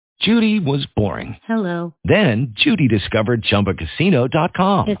Judy was boring. Hello. Then Judy discovered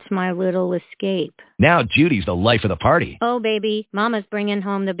ChumbaCasino.com. It's my little escape. Now Judy's the life of the party. Oh, baby, mama's bringing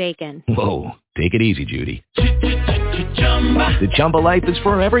home the bacon. Whoa, take it easy, Judy. The Chumba life is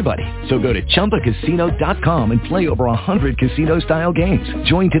for everybody. So go to ChumbaCasino.com and play over 100 casino-style games.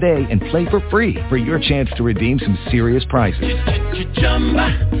 Join today and play for free for your chance to redeem some serious prizes.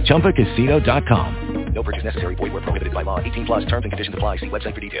 ChumbaCasino.com. No purchase necessary. Void where prohibited by law. 18 plus terms and conditions apply. See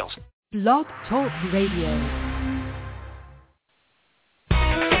website for details. Blog Talk Radio.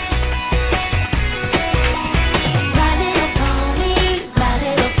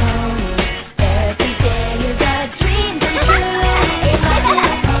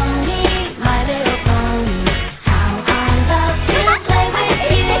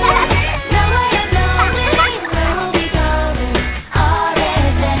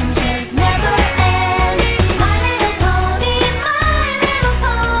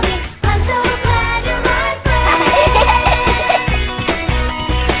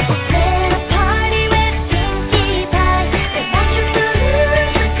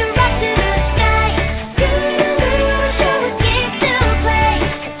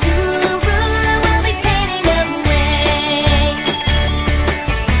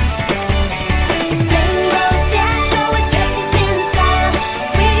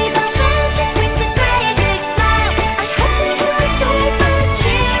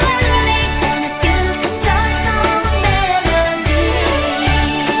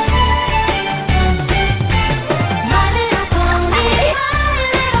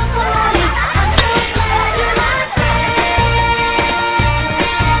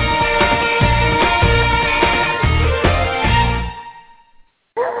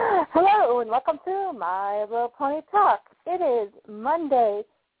 Monday,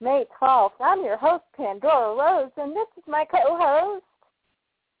 May 12th. I'm your host, Pandora Rose, and this is my co-host,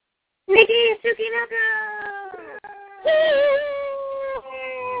 Nikki Tsukinaka!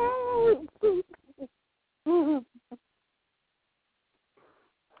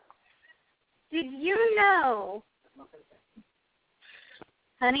 Did you know,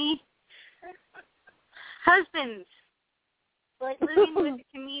 honey, husbands like living with a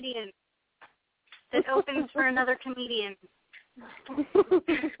comedian that opens for another comedian? Did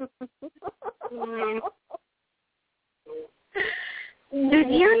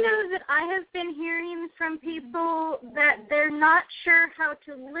you know that I have been hearing from people that they're not sure how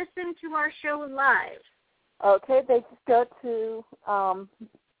to listen to our show live? Okay, they just go to,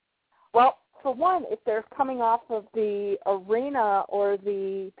 well, for one, if they're coming off of the arena or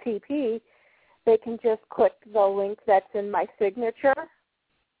the TP, they can just click the link that's in my signature,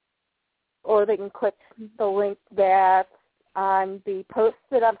 or they can click the link that's on the post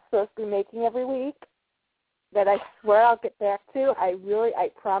that I'm supposed to be making every week that I swear I'll get back to. I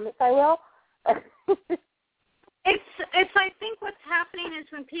promise I will. It's I think what's happening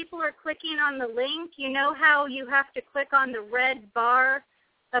is when people are clicking on the link, you know how you have to click on the red bar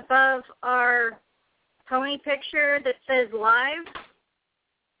above our pony picture that says live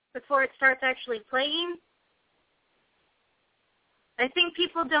before it starts actually playing? I think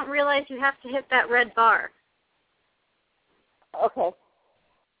people don't realize you have to hit that red bar. Okay.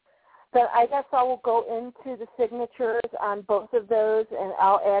 Then I guess I will go into the signatures on both of those, and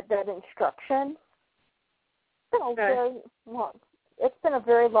I'll add that instruction. It's been a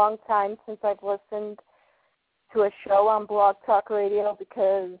very long time since I've listened to a show on Blog Talk Radio,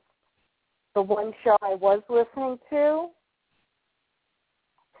 because the one show I was listening to,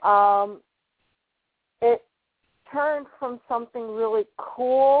 it turned from something really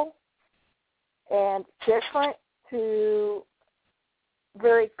cool and different to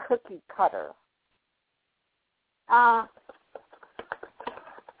very cookie cutter.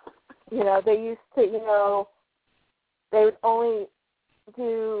 They used to, they would only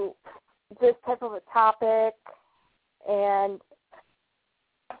do this type of a topic, and,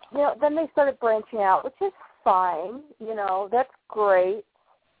 then they started branching out, which is fine, that's great.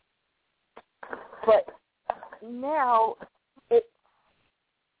 But now it's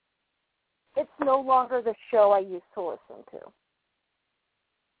no longer the show I used to listen to.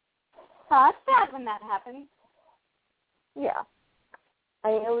 Oh, it's sad when that happens. Yeah. I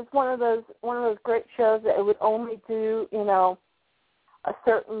mean, it was one of those great shows that it would only do, a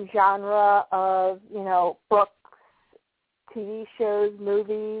certain genre of, books, TV shows,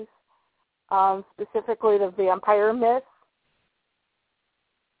 movies, specifically the vampire myths.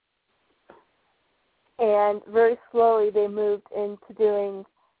 And very slowly they moved into doing,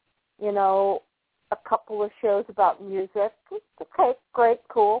 a couple of shows about music. Okay, great,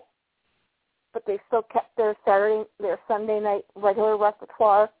 cool. But they still kept their Sunday night regular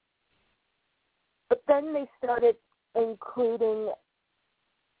repertoire But then they started including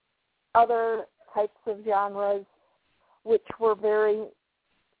other types of genres, which were it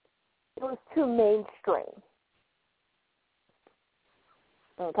was too mainstream.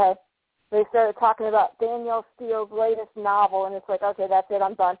 Okay? They started talking about Danielle Steele's latest novel, and it's like, okay, that's it,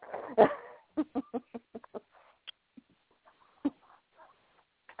 I'm done.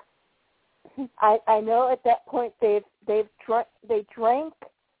 I know at that point they drank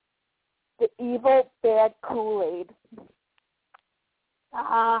the evil bad Kool-Aid.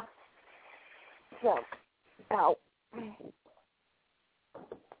 So, ow.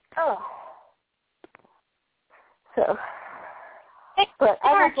 Oh. So, but I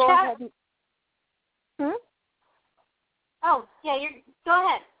will go ahead and... Oh, yeah, go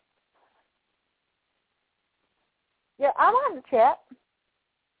ahead. Yeah, I'm on the chat.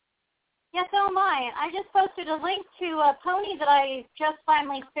 Yeah, so am I. I just posted a link to a pony that I just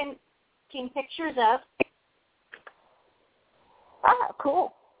finally finished taking pictures of. Ah,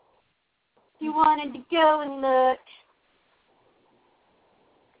 cool. You wanted to go and look.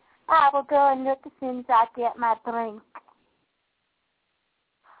 I will go and look as soon as I get my drink.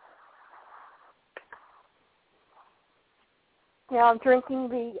 Yeah, I'm drinking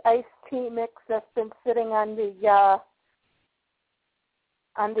the iced tea mix that's been sitting on the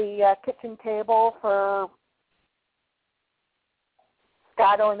kitchen table for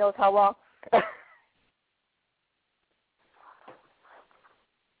God only knows how long.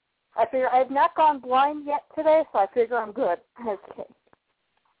 I figure I've not gone blind yet today, so I figure I'm good. Okay.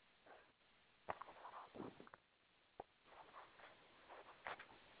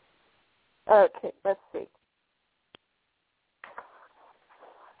 Okay, let's see.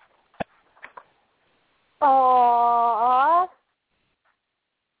 Aww.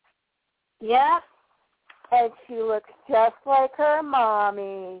 Yep. And she looks just like her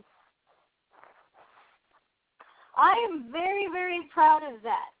mommy. I am very, very proud of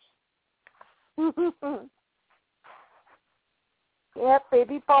that. Yep,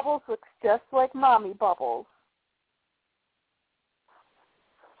 baby Bubbles looks just like mommy Bubbles.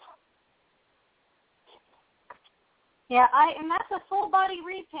 Yeah, and that's a full body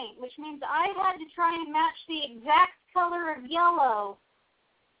repaint, which means I had to try and match the exact color of yellow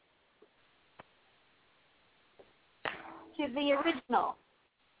to the original.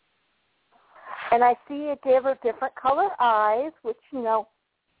 And I see it gave her different color eyes, which,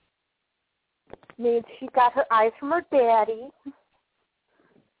 means she got her eyes from her daddy.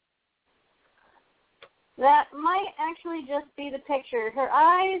 That might actually just be the picture. Her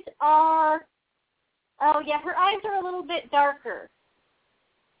eyes are... Oh, yeah, her eyes are a little bit darker.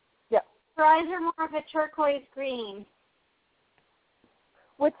 Yep. Her eyes are more of a turquoise green.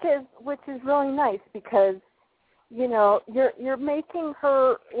 Which is really nice because, you're making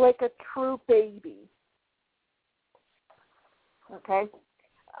her like a true baby. Okay?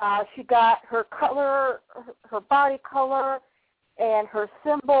 She got her color, her body color, and her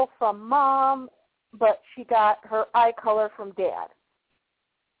symbol from Mom, but she got her eye color from Dad.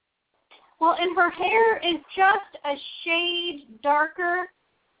 Well, and her hair is just a shade darker.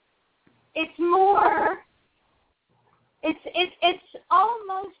 It's more... It's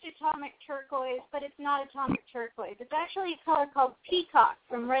almost atomic turquoise, but it's not atomic turquoise. It's actually a color called peacock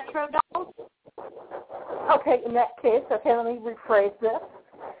from Retro Dolls. Okay, in that case, let me rephrase this.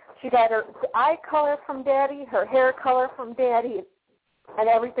 She got her eye color from Daddy, her hair color from Daddy, and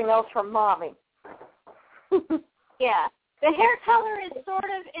everything else from Mommy. Yeah. The hair color is sort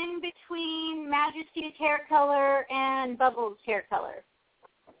of in between Majesty's hair color and Bubbles' hair color.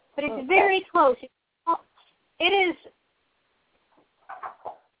 But it's very close. It is...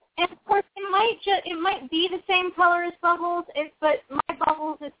 And of course, it might be the same color as Bubbles, but my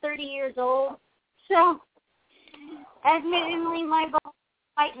Bubbles is 30 years old. So, admittedly, my Bubbles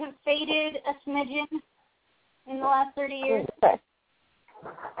might have faded a smidgen in the last 30 years. Okay.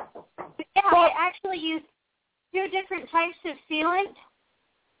 But yeah, I actually used 2 different types of sealant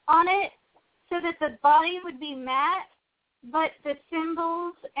on it so that the body would be matte, but the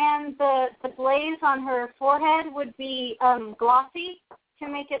symbols and the blaze on her forehead would be glossy to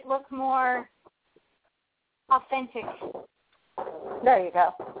make it look more authentic. There you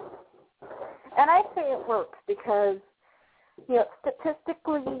go. And I say it works because,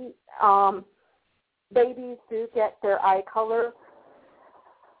 statistically, babies do get their eye color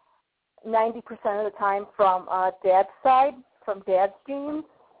 90% of the time from Dad's side, from Dad's genes.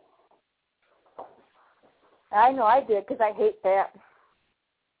 I know I did because I hate that.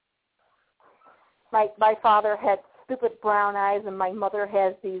 My father had stupid brown eyes, and my mother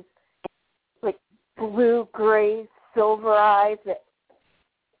has these like blue, gray, silver eyes. That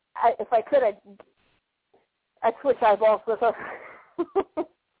if I could, I'd I switch eyeballs with her.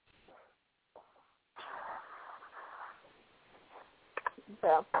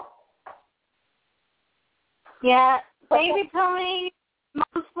 So. Yeah, Baby Pony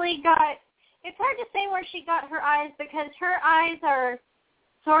mostly got, it's hard to say where she got her eyes because her eyes are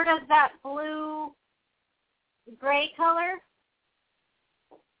sort of that blue-gray color.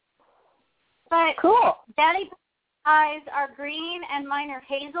 But cool. Daddy's eyes are green and mine are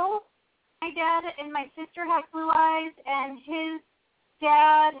hazel. My dad and my sister have blue eyes and his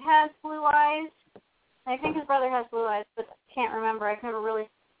dad has blue eyes. I think his brother has blue eyes, but I can't remember. I've never really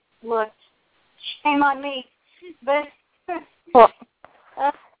looked. Shame on me. But so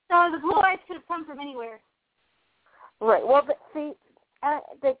the blue eyes could have come from anywhere. Right. Well, see,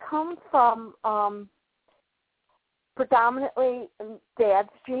 they come from predominantly dad's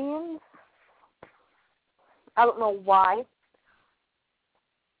genes. I don't know why,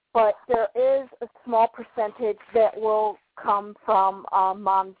 but there is a small percentage that will come from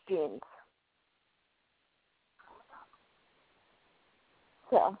mom's genes.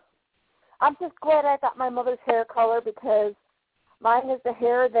 So I'm just glad I got my mother's hair color because mine is the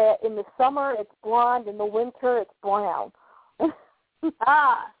hair that in the summer it's blonde, in the winter it's brown.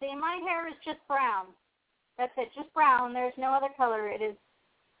 See, my hair is just brown. That's it, just brown. There's no other color. It is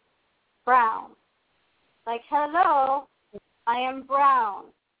brown. Like, hello, I am brown.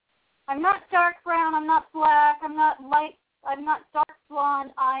 I'm not dark brown. I'm not black. I'm not light. I'm not dark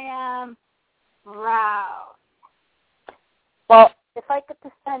blonde. I am brown. Well, if I get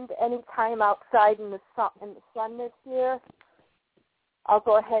to spend any time outside in the sun this year, I'll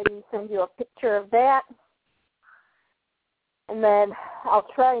go ahead and send you a picture of that. And then I'll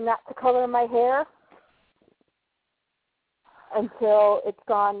try not to color my hair until it's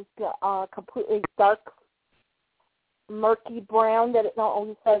gone completely dark, murky brown that it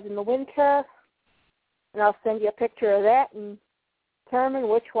always does in the winter. And I'll send you a picture of that and determine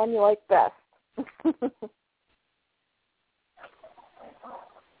which one you like best.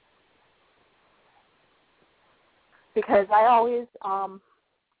 Because I always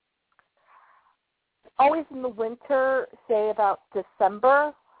in the winter, say about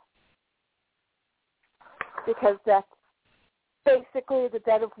December, because that's basically the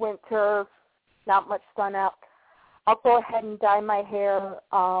dead of winter, not much sun out. I'll go ahead and dye my hair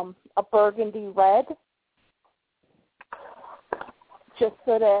a burgundy red, just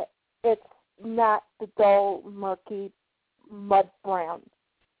so that it's not the dull, murky mud brown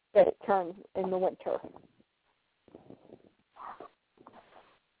that it turns in the winter.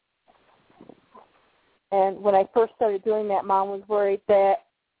 And when I first started doing that, Mom was worried that,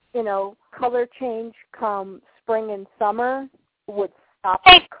 color change come spring and summer would stop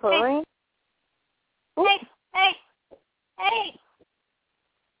occurring. Hey!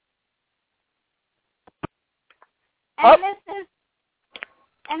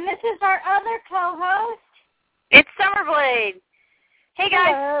 And this is our other co-host. It's Summerblade. Hey,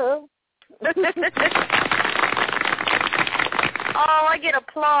 guys. Hello. Oh, I get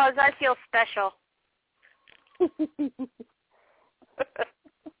applause. I feel special.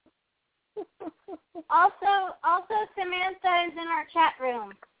 Also, Samantha is in our chat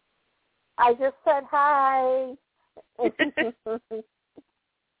room. I just said hi. I was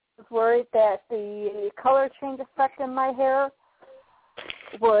worried that the color change effect in my hair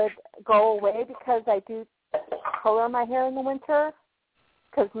would go away because I do color my hair in the winter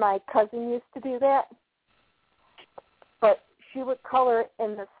because my cousin used to do that. But she would color it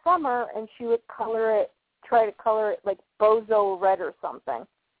in the summer, and she would try to color it like bozo red or something.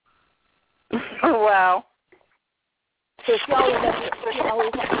 Wow. So she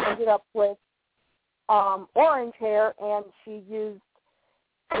always ended up with orange hair, and she used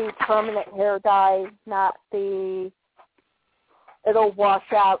the permanent hair dye, not the it'll wash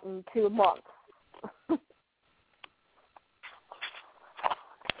out in 2 months.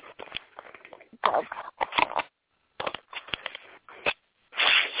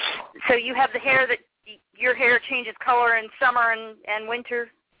 So you have the hair that your hair changes color in summer and winter,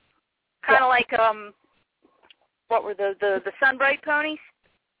 kind of like what were the Sunbright ponies?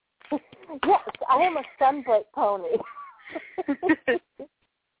 Yes, I am a Sunbright pony.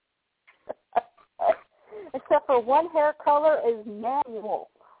 Except for one hair color is manual.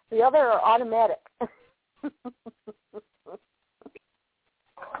 The other are automatic.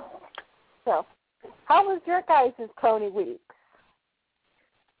 So, how was your guys' pony week?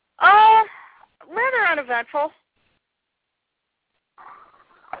 Rather uneventful.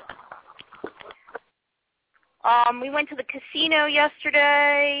 We went to the casino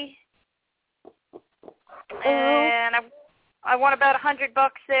yesterday, and I won about $100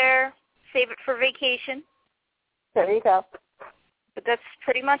 there. Save it for vacation. There you go. But that's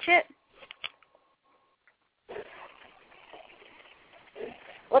pretty much it.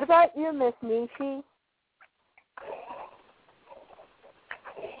 What about you, Miss Nishi?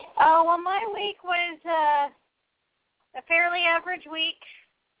 Oh, well, my week was a fairly average week.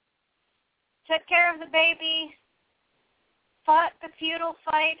 Took care of the baby. Fought the futile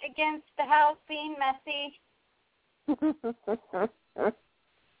fight against the house being messy. Went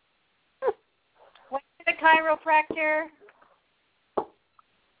to the chiropractor.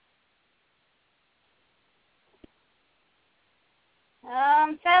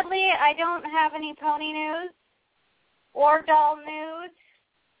 Sadly, I don't have any pony news or doll news.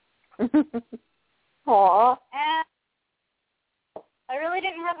 Aw. And I really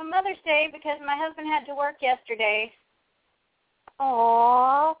didn't have a Mother's Day because my husband had to work yesterday.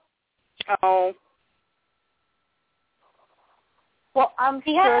 Aw. Oh. Well, I'm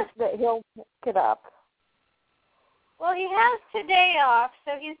sure that he'll pick it up. Well, he has today off,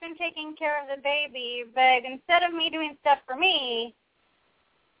 so he's been taking care of the baby. But instead of me doing stuff for me,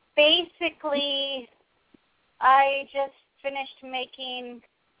 basically, I just finished making,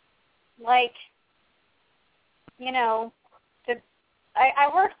 like, you know, I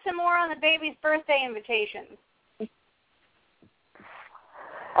worked some more on the baby's birthday invitations.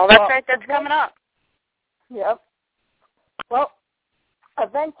 Oh, that's right. That's coming up. Yep. Well,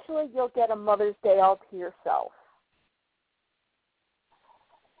 eventually you'll get a Mother's Day all to yourself.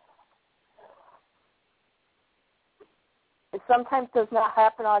 It sometimes does not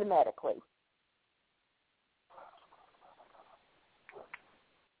happen automatically.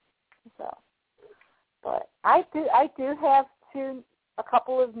 So, but I do have a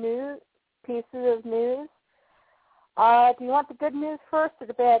couple of pieces of news. Do you want the good news first or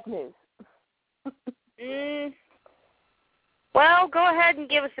the bad news? Well, go ahead and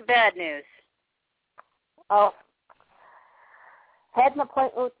give us the bad news. Oh, had an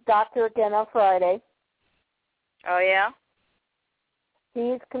appointment with the doctor again on Friday. Oh, yeah?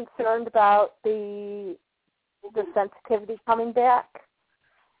 He's concerned about the sensitivity coming back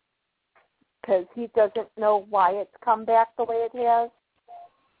because he doesn't know why it's come back the way it has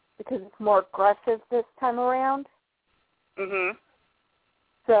because it's more aggressive this time around. Mhm.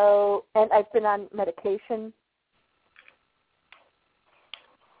 So, and I've been on medication,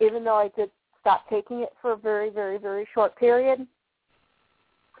 even though I did stop taking it for a very, very, very short period.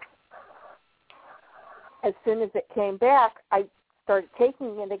 As soon as it came back, I started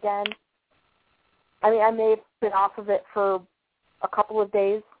taking it again. I mean, I may have been off of it for a couple of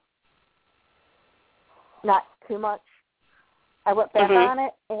days, not too much. I went back on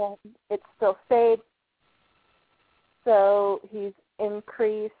it, and it still stayed. So he's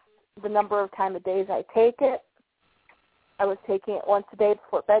increased the number of time of days I take it. I was taking it once a day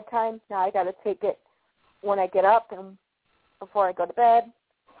before bedtime. Now I got to take it when I get up and before I go to bed.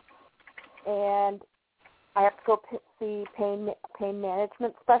 And I have to go see pain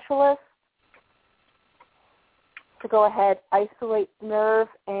management specialist to go ahead, isolate the nerve,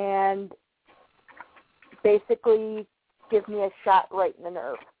 and basically give me a shot right in the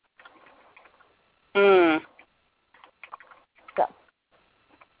nerve. So,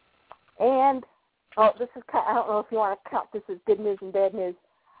 and this is I don't know if you want to count this as good news and bad news.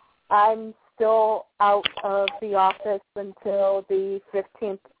 I'm still out of the office until the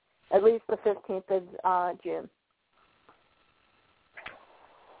 15th, at least the 15th of June.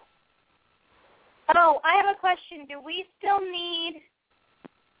 Oh, I have a question. Do we still need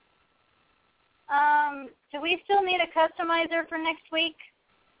a customizer for next week?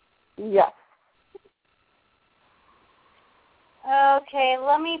 Yes. Okay,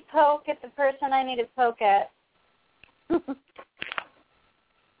 let me poke at the person I need to poke at.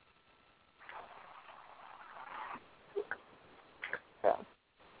 So,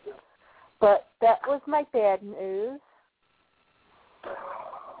 but that was my bad news.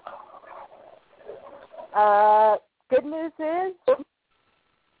 Good news is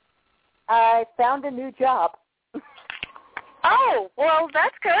I found a new job. Oh, well,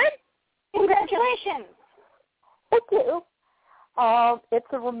 that's good. Congratulations. Thank you.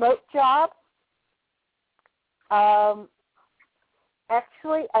 It's a remote job.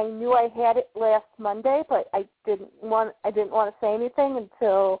 Actually, I knew I had it last Monday, but I didn't want to say anything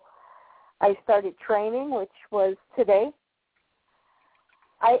until I started training, which was today.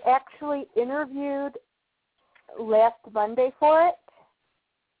 I actually interviewed last Monday for it,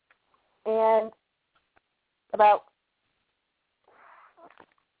 and about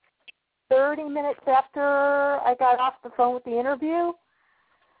 30 minutes after I got off the phone with the interview,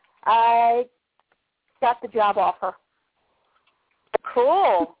 I got the job offer.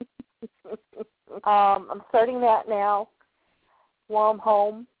 Cool. I'm starting that now while I'm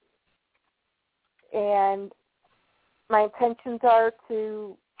home. And my intentions are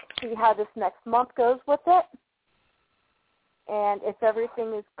to see how this next month goes with it. And if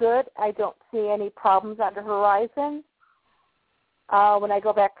everything is good, I don't see any problems on the horizon. When I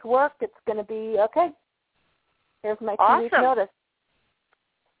go back to work, it's going to be, okay, here's my 2-week notice.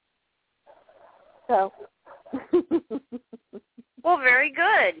 So. Well, very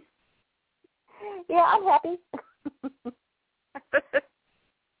good. Yeah, I'm happy.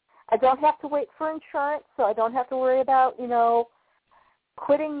 I don't have to wait for insurance, so I don't have to worry about,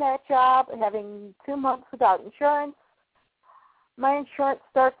 quitting that job and having 2 months without insurance. My insurance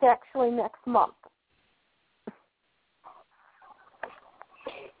starts actually next month.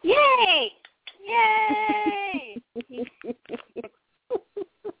 Yay! Yay!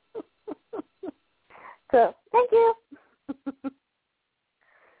 So, thank you.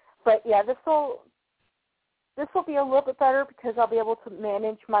 But yeah, this will be a little bit better because I'll be able to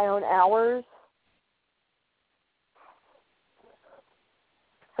manage my own hours.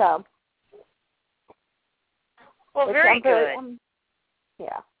 So. Well, very good.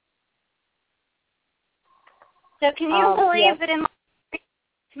 Yeah. So can you believe that in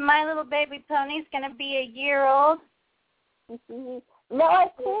my little baby pony's going to be a year old? No, I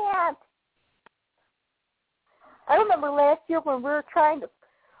can't. I remember last year when we were trying to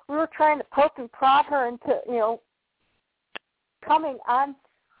poke and prod her into, coming on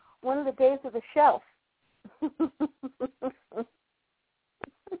one of the days of the show.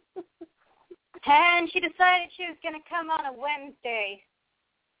 And she decided she was going to come on a Wednesday.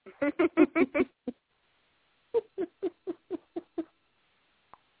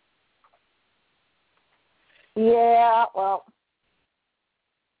 Yeah, well,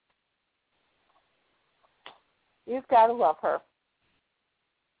 you've got to love her.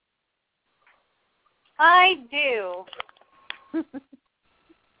 I do.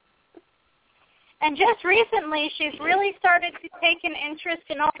 And just recently, she's really started to take an interest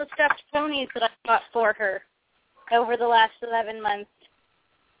in all the stuffed ponies that I bought for her over the last 11 months.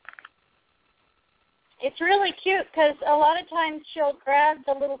 It's really cute because a lot of times she'll grab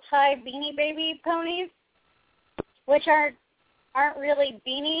the little Thai Beanie Baby ponies, which aren't really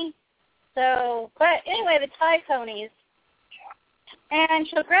beanie. So, but anyway, the Thai ponies. And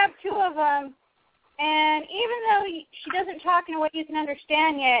she'll grab 2 of them, and even though she doesn't talk in a way you can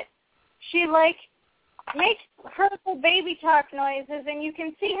understand yet, she makes her little baby talk noises, and you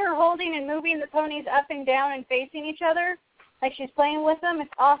can see her holding and moving the ponies up and down and facing each other like she's playing with them.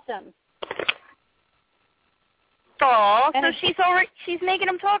 It's awesome. Oh, so she's making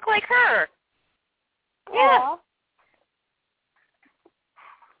them talk like her. Yeah.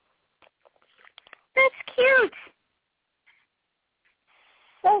 That's cute.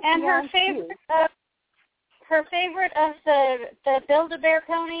 And her favorite of the Build-A-Bear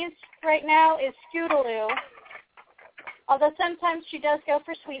ponies right now is Scootaloo. Although sometimes she does go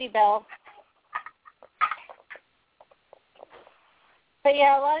for Sweetie Belle. But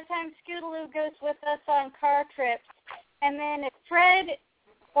yeah, a lot of times Scootaloo goes with us on car trips. And then if Fred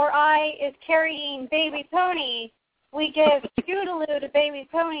or I is carrying Baby Pony, we give Scootaloo to Baby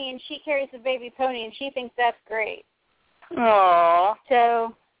Pony, and she carries the Baby Pony, and she thinks that's great. Aww.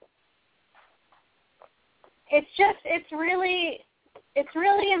 So it's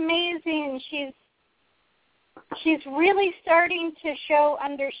really amazing. She's really starting to show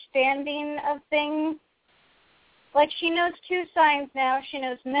understanding of things. Like she knows 2 signs now. She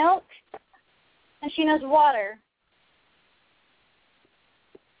knows milk and she knows water.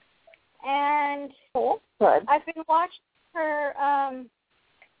 And good. I've been watching her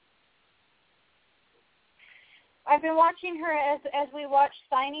as we watch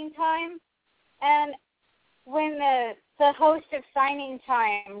Signing Time, and when the host of Signing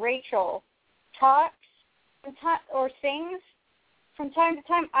Time, Rachel, talks or sings, from time to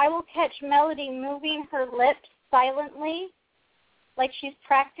time I will catch Melody moving her lips silently, like she's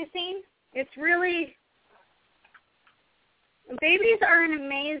practicing. It's really, babies are an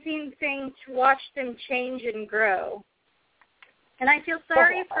amazing thing to watch them change and grow. And I feel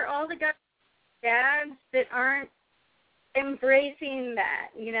sorry for all the dads that aren't embracing that,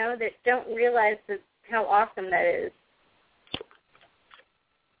 that don't realize how awesome that is.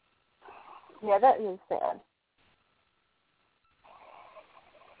 Yeah, that is sad.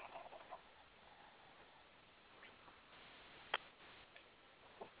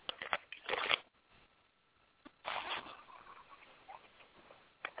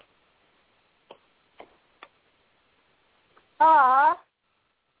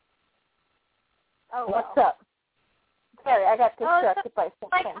 Oh, what's up? Sorry, I got distracted by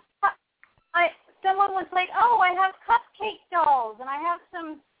something. was like, oh, I have cupcake dolls, and I have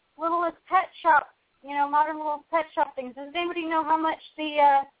some Littlest Pet Shop, modern little pet shop things. Does anybody know how much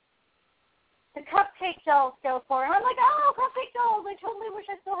the cupcake dolls go for? And I'm like, oh, cupcake dolls. I totally wish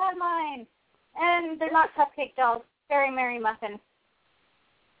I still had mine. And they're not cupcake dolls. Very Merry Muffin.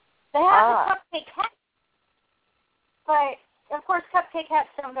 They have the cupcake hats, but, of course, cupcake hats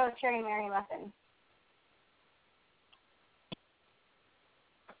don't go with Cherry Merry Muffin.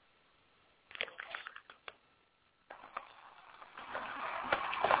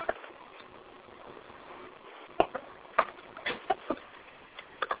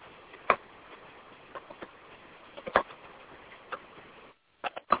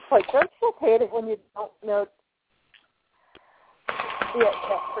 Like, don't you hate it when you don't know?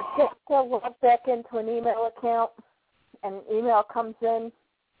 Forget to log back into an email account, and an email comes in.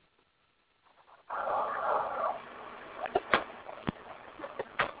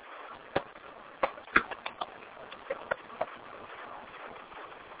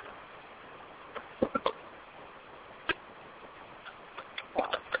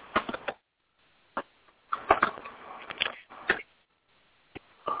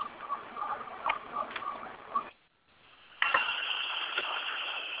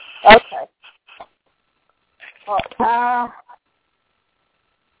 Okay. Well,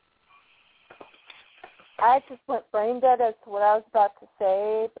 I just went brain dead as to what I was about to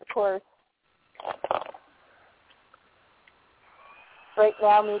say. Of course, right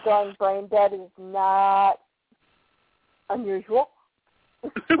now me going brain dead is not unusual.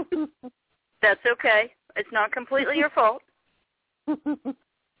 That's okay. It's not completely your fault.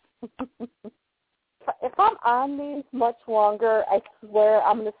 If I'm on these much longer, I swear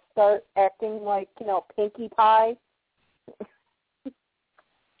I'm going to start acting like, Pinkie Pie.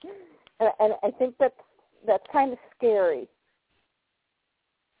 and I think that's kind of scary.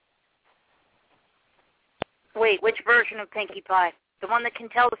 Wait, which version of Pinkie Pie? The one that can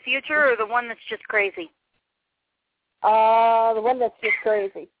tell the future or the one that's just crazy? The one that's just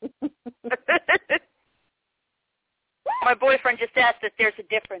crazy. My boyfriend just asked if there's a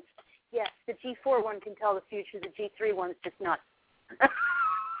difference. Yes, the G4 one can tell the future. The G3 one's just nuts.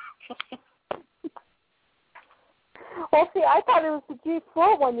 Well, see, I thought it was the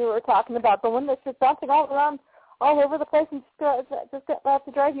G4 one you were talking about, the one that's just bouncing all around all over the place and just about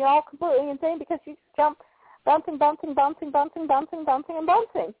to drive you all completely insane because you just jump, bouncing, and bouncing.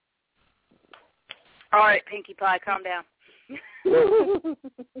 All right, Pinkie Pie, calm down.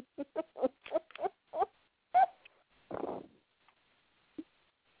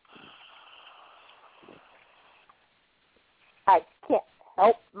 I can't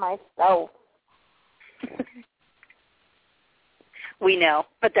help myself. We know,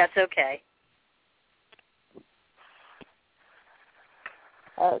 but that's okay.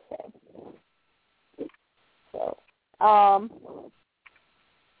 Okay. So,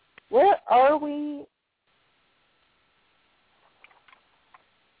 where are we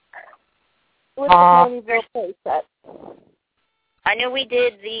with the Ponyville Playsets? I know we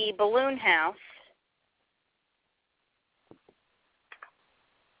did the balloon house.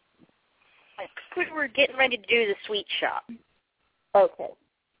 I think we were getting ready to do the sweet shop. Okay.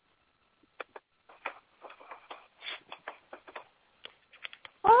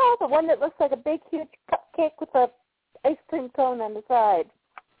 Oh, the one that looks like a big, huge cupcake with a ice cream cone on the side.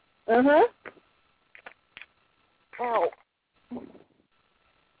 Uh-huh. Ow.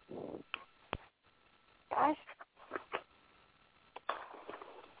 Gosh.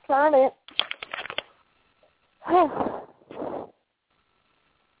 Darn it.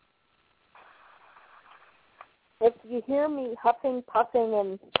 If you hear me huffing, puffing,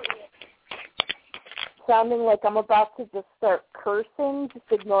 and sounding like I'm about to just start cursing, just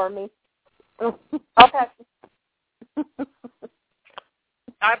ignore me. Okay.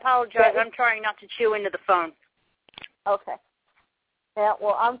 I apologize. I'm trying not to chew into the phone. Okay. Yeah,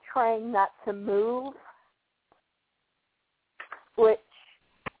 well, I'm trying not to move, which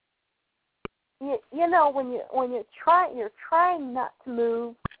when you're trying not to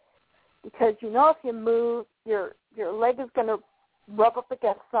move because if you move, your leg is going to rub up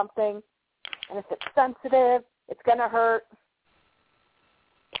against something, and if it's sensitive, it's going to hurt.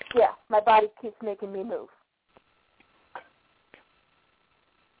 Yeah, my body keeps making me move.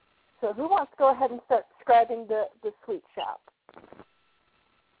 So who wants to go ahead and start describing the sweet shop?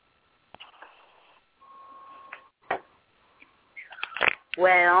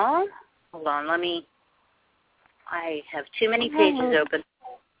 Well, hold on, I have too many pages open.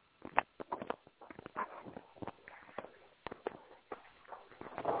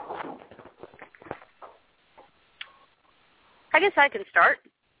 I guess I can start.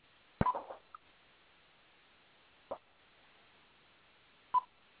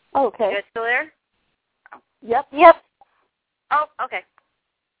 Okay. You guys still there? Yep. Oh, okay.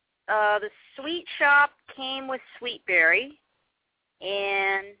 The sweet shop came with sweet berry,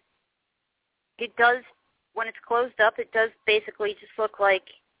 and it does, when it's closed up, it does basically just look like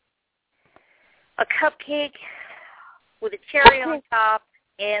a cupcake with a cherry on top,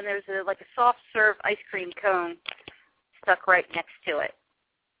 and there's a soft serve ice cream cone stuck right next to it.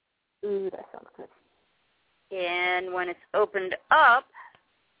 Ooh, that sounds good. And when it's opened up,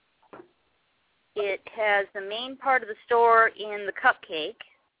 it has the main part of the store in the cupcake,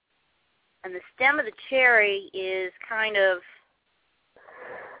 and the stem of the cherry is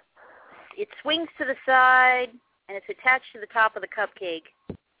it swings to the side, and it's attached to the top of the cupcake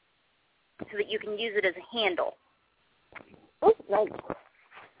so that you can use it as a handle. Oh, nice.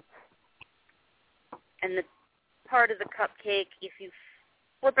 And the part of the cupcake, if you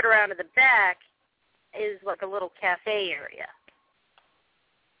flip it around to the back, is like a little cafe area.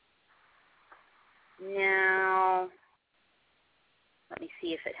 Now, let me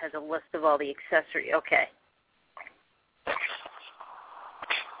see if it has a list of all the accessories. Okay.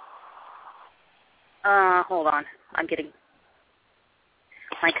 Hold on.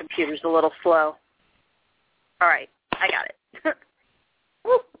 My computer's a little slow. All right, I got it.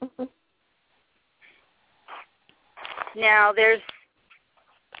 Now, there's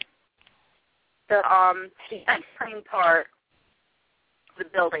the ice cream part of the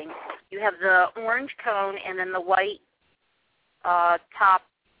building. You have the orange cone and then the white top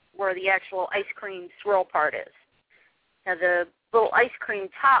where the actual ice cream swirl part is. Now, the little ice cream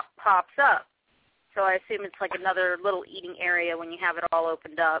top pops up, so I assume it's like another little eating area when you have it all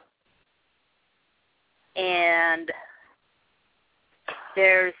opened up. And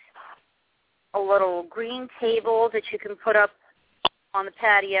there's a little green table that you can put up on the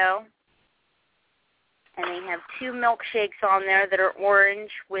patio. And they have 2 milkshakes on there that are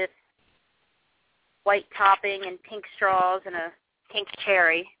orange with white topping and pink straws and a pink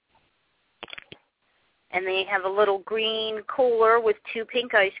cherry. And they have a little green cooler with 2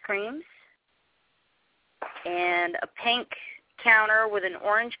 pink ice creams and a pink counter with an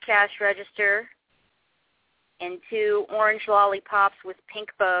orange cash register and 2 orange lollipops with pink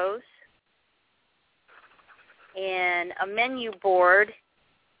bows and a menu board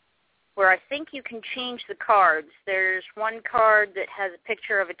where I think you can change the cards. There's one card that has a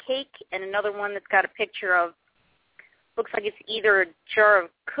picture of a cake and another one that's got a picture of, looks like it's either a jar of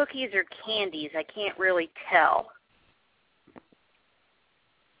cookies or candies. I can't really tell.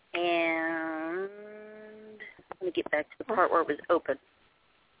 And let me get back to the part where it was open.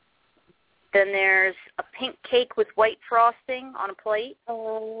 Then there's a pink cake with white frosting on a plate.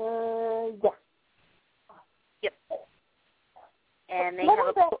 Yeah. Yep. And they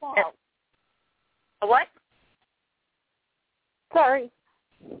have a what? Sorry.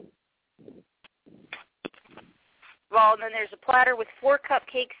 Well, and then there's a platter with 4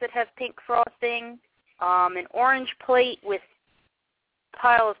 cupcakes that have pink frosting, an orange plate with a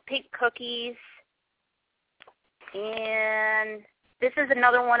pile of pink cookies, and this is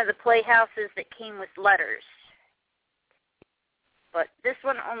another one of the playhouses that came with letters. But this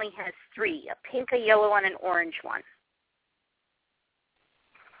one only has 3, a pink, a yellow, and an orange one.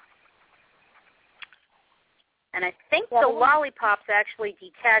 And I think the lollipops actually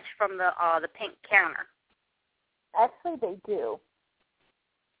detach from the pink counter. Actually, they do.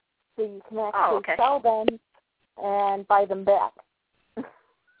 So you can actually sell them and buy them back.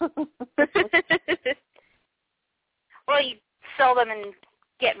 Well, you sell them and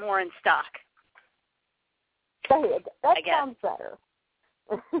get more in stock. That sounds better.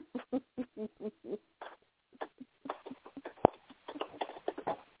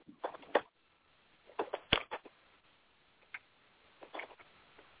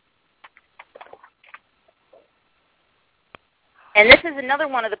 And this is another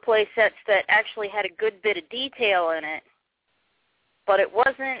one of the play sets that actually had a good bit of detail in it, but it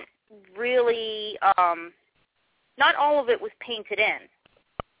wasn't really, not all of it was painted in.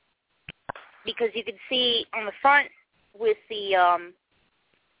 Because you can see on the front with the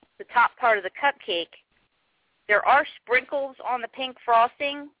top part of the cupcake, there are sprinkles on the pink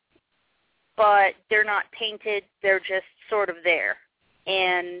frosting, but they're not painted, they're just sort of there.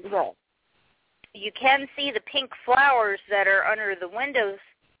 And you can see the pink flowers that are under the windows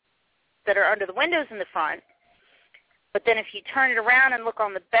in the front. But then if you turn it around and look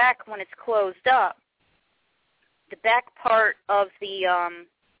on the back when it's closed up, the back part of the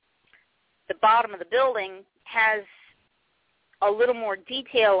bottom of the building has a little more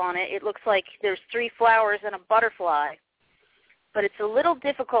detail on it. It looks like there's 3 flowers and a butterfly. But it's a little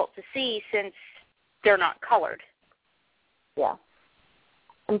difficult to see since they're not colored. Yeah.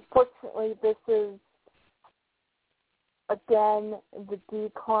 unfortunately, this is, again, the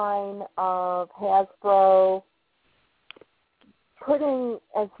decline of Hasbro putting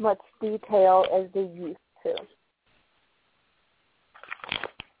as much detail as they used to.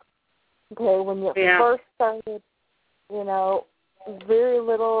 Okay, when you first started, very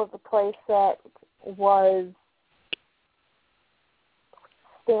little of the play set was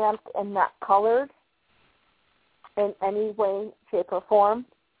stamped and not colored in any way, shape, or form.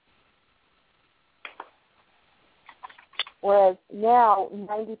 Whereas now,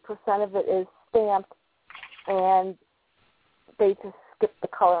 90% of it is stamped, and they just skip the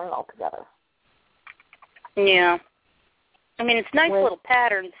coloring altogether. Yeah. I mean, it's nice little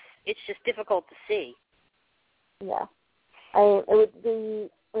patterns. It's just difficult to see. Yeah. I mean, it would be,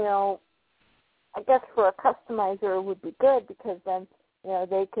 I guess for a customizer it would be good because then,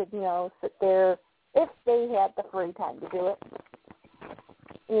 they could, sit there, if they had the free time to do it,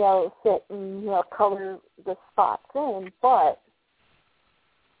 sit and, color the spots in, but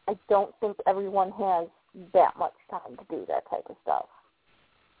I don't think everyone has that much time to do that type of stuff.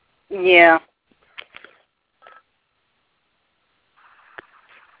 Yeah.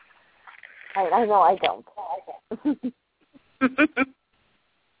 I know I don't.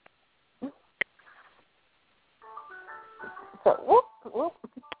 So,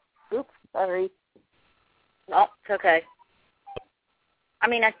 oops, sorry. No, it's okay. I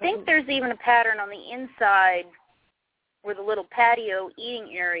mean, I think there's even a pattern on the inside where the little patio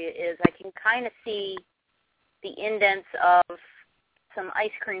eating area is. I can kind of see the indents of some ice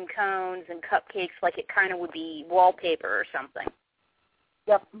cream cones and cupcakes like it kind of would be wallpaper or something.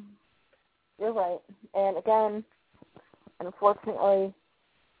 Yep. You're right. And again, unfortunately,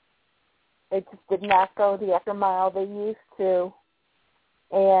 they just did not go the extra mile they used to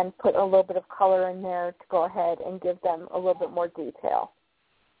and put a little bit of color in there to go ahead and give them a little bit more detail.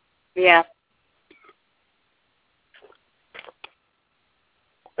 Yeah.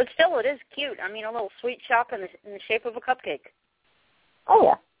 But still, it is cute. I mean, a little sweet shop in the shape of a cupcake. Oh,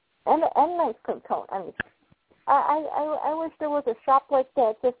 yeah. And an ice cream cone. I mean, I wish there was a shop like that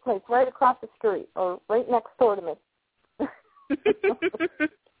at this place right across the street or right next door to me.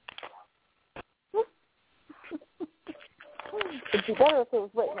 It'd be better if it was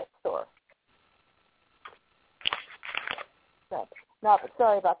right next door. No, but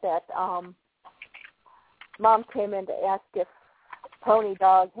sorry about that. Mom came in to ask if Pony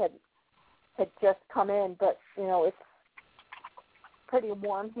Dog had just come in, but, it's pretty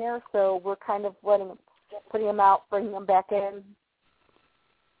warm here, so we're kind of putting him out, bringing him back in,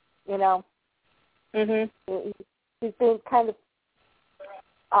 He's being kind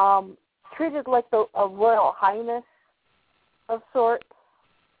of treated like a royal highness of sorts,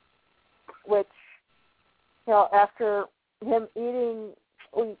 which, after him eating,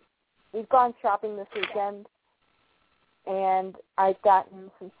 we've gone shopping this weekend, and I've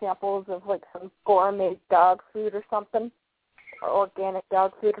gotten some samples of, some gourmet dog food or something, or organic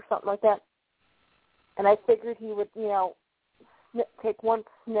dog food or something like that. And I figured he would, take one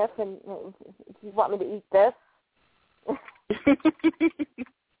sniff and, do you want me to eat this?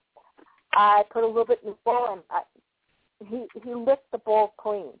 I put a little bit in the bowl, and he licked the bowl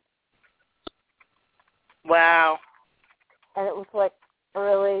clean. Wow. And it was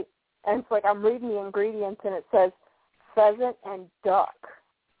really, and it's I'm reading the ingredients, and it says pheasant and duck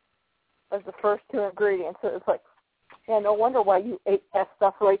as the first two ingredients. So it's no wonder why you ate that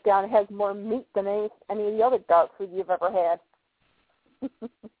stuff right down. It has more meat than any of the other dog food you've ever had.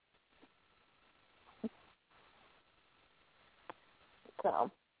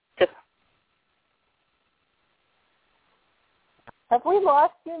 So. Have we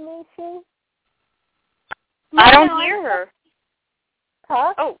lost you, Nishi? I don't hear her.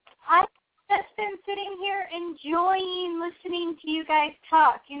 Huh? Oh. I've just been sitting here enjoying listening to you guys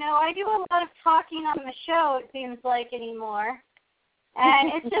talk. I do a lot of talking on the show, it seems like, anymore.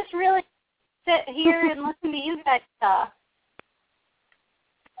 And it's just really sit here and listen to you guys talk.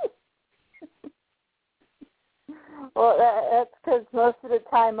 Well, that's because most of the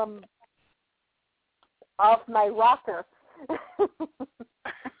time I'm off my rocker.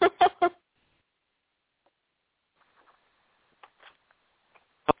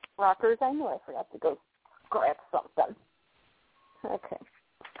 Rockers, I knew I forgot to go grab something. Okay.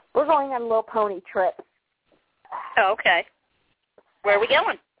 We're going on a little pony trip. Oh, okay. Where are we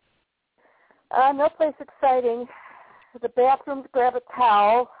going? No place exciting. The bathroom to grab a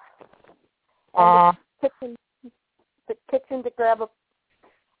towel. And the kitchen to grab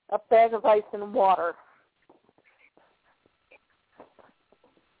a bag of ice and water.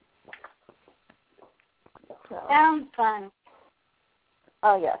 So. Sounds fun.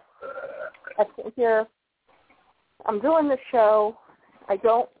 Oh, yes. I sit here. I'm doing the show. I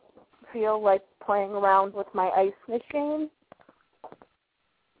don't feel like playing around with my ice machine.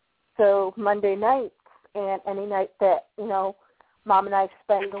 So Monday nights and any night that, Mom and I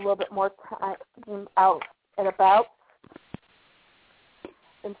spend a little bit more time out and about,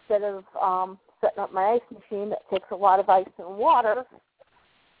 instead of setting up my ice machine that takes a lot of ice and water,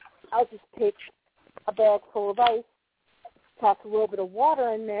 I'll just take a bag full of ice, toss a little bit of water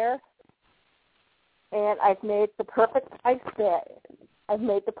in there, and I've made the perfect ice bag. I've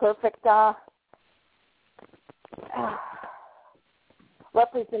made the perfect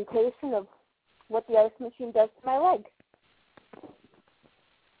representation of what the ice machine does to my leg.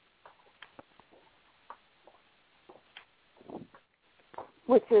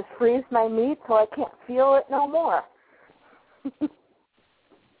 Which is freeze my meat so I can't feel it no more.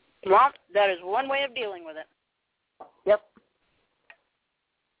 Well, that is one way of dealing with it. Yep.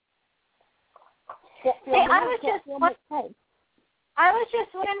 Hey, I was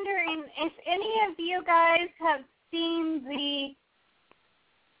just wondering if any of you guys have seen the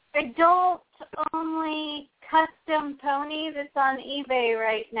adult-only custom pony that's on eBay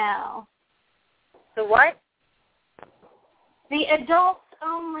right now. The what? The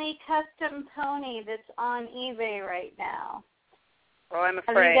adult-only custom pony that's on eBay right now. Oh, I'm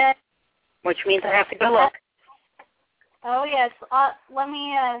afraid. Which means I have to go look. Oh, yes.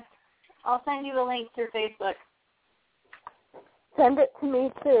 I'll send you the link through Facebook. Send it to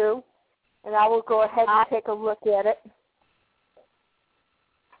me, too, and I will go ahead and take a look at it.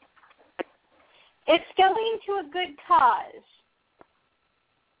 It's going to a good cause.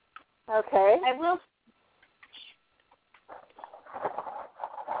 Okay. I will.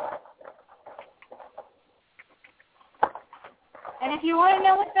 And if you want to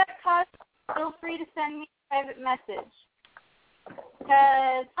know what that costs, feel free to send me a private message.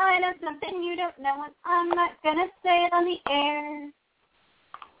 Because I know something you don't know, and I'm not going to say it on the air.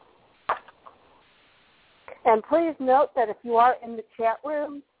 And please note that if you are in the chat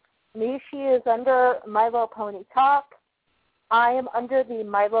room, Nishi is under My Little Pony Talk. I am under the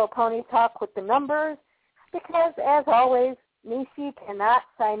My Little Pony Talk with the numbers because, as always, Nishi cannot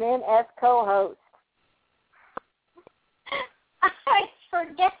sign in as co-host. I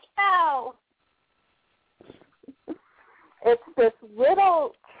forget how. It's this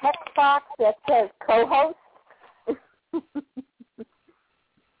little checkbox that says co-host.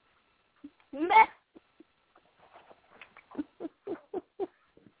 Meh.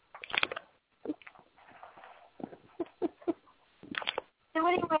 So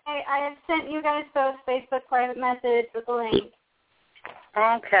anyway, I have sent you guys both Facebook private message with a link.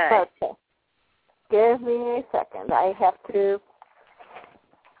 Okay. Give me a second. I have to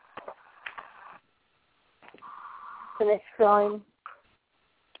finish filling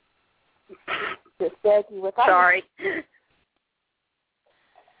this baggie with ice. Sorry.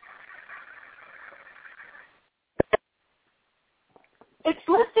 It's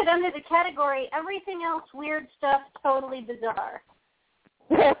listed under the category everything else weird stuff, totally bizarre.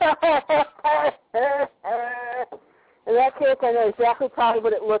 In that case, I know exactly probably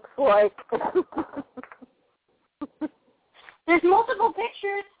what it looks like. There's multiple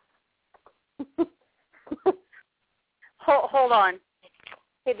pictures. Hold on.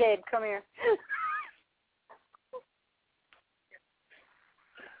 Hey, babe, come here.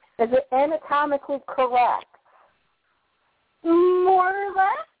 Is it anatomically correct? More or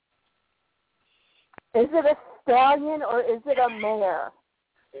less. Is it a stallion or is it a mare?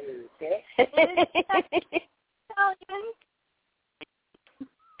 Okay. Stallion.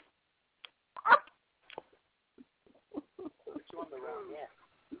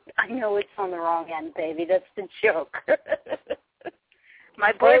 I know it's on the wrong end, baby. That's the joke.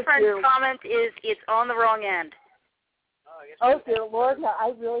 My boyfriend's comment is it's on the wrong end. Oh, dear Lord, now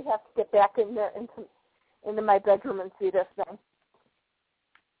I really have to get back in there into my bedroom and see this thing.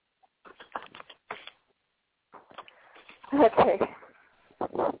 Okay.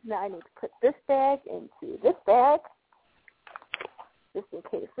 Now I need to put this bag into this bag, just in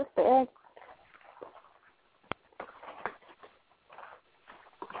case this bag.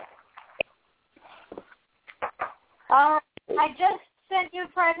 I just sent you a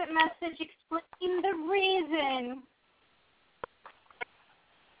private message explaining the reason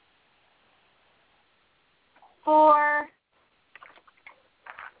for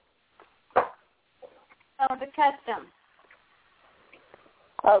the custom.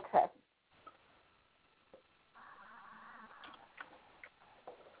 Okay.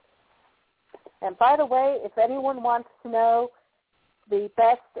 And by the way, if anyone wants to know the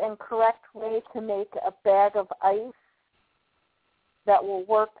best and correct way to make a bag of ice that will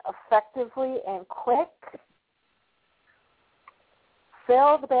work effectively and quick.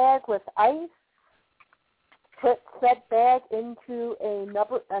 Fill the bag with ice. Put said bag into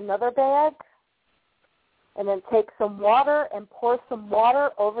another bag. And then take some water and pour some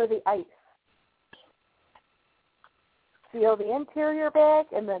water over the ice. Seal the interior bag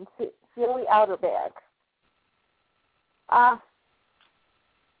and then seal the outer bag. I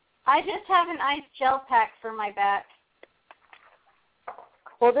just have an ice gel pack for my back.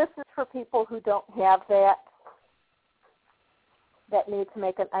 Well, this is for people who don't have that need to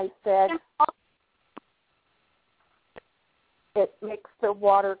make an ice bag. It makes the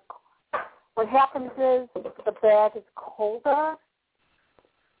water. What happens is the bag is colder.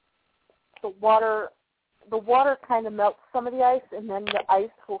 The water kind of melts some of the ice, and then the ice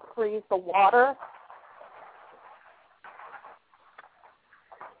will freeze the water.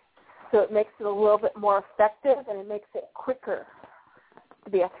 So it makes it a little bit more effective, and it makes it quicker to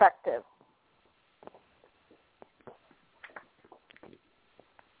be effective.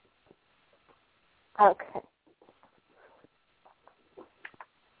 Okay.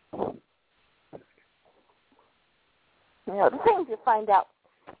 You know, the things you find out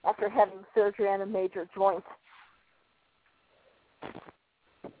after having surgery on a major joint.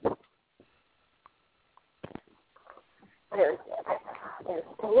 There's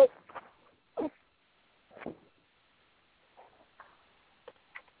it.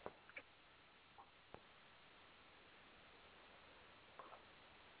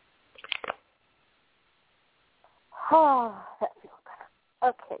 Oh, that feels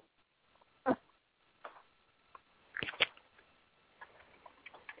better. Okay.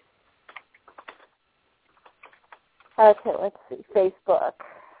 Okay, let's see. Facebook.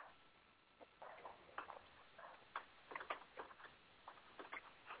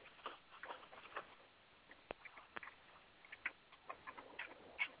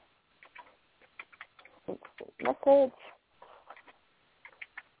 Message.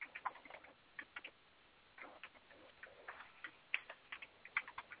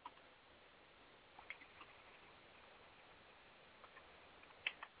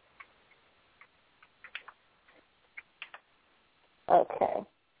 Okay.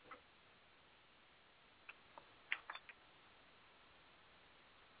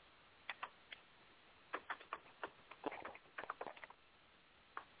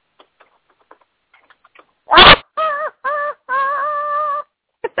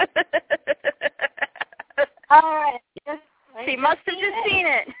 All right. She must have just seen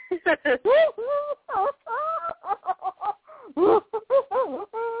it.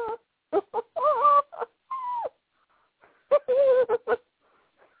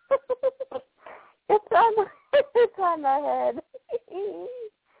 It's on my head.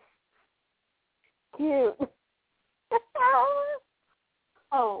 Cute.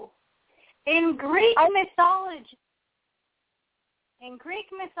 Oh, in Greek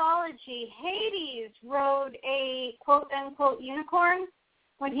mythology, Hades rode a quote-unquote unicorn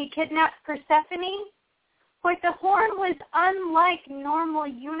when he kidnapped Persephone, but the horn was unlike normal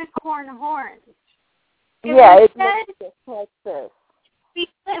unicorn horns. It looks like this. Be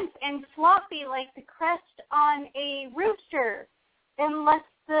limp and floppy like the crest on a rooster, unless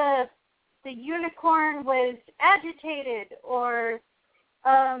the unicorn was agitated or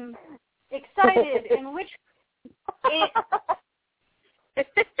excited, in which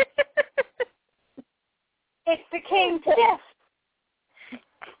it became stiff.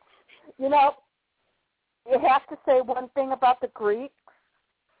 You know, you have to say one thing about the Greeks.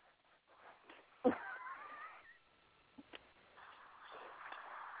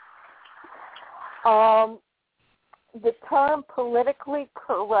 The term politically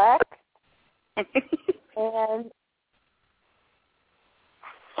correct and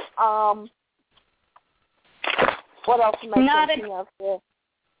what else am I thinking of here?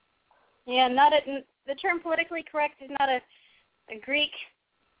 Yeah, the term politically correct is not a Greek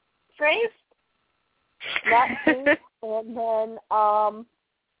phrase. Not Greek, and then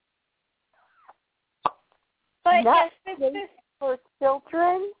but not yes, this for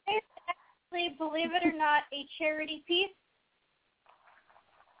children. It's actually, believe it or not, a charity piece.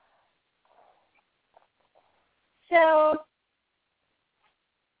 So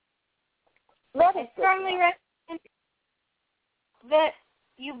I strongly recommend that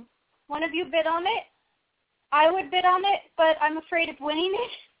one of you bid on it. I would bid on it, but I'm afraid of winning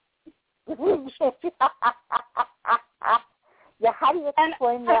it. Yeah, how do you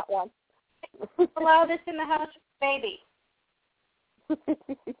explain that one? Allow this in the house, baby.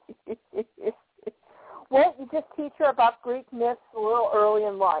 Well, you just teach her about Greek myths a little early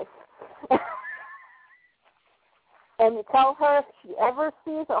in life. And you tell her if she ever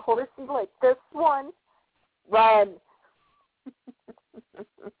sees a horsey like this one, run.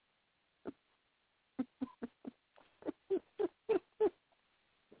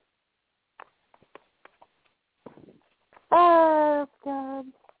 Oh, God.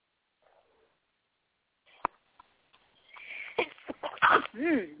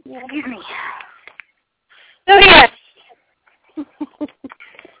 Excuse me. Oh, yes.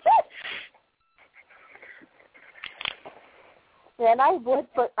 And I would,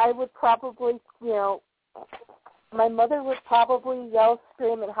 but I would probably, my mother would probably yell,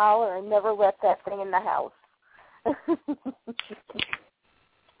 scream, and holler and never let that thing in the house.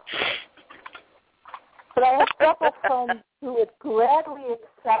 But I have several friends who would gladly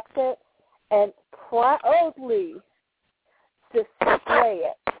accept it and proudly display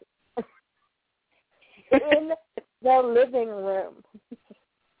it in their living room.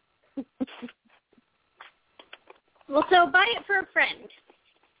 Well, so buy it for a friend.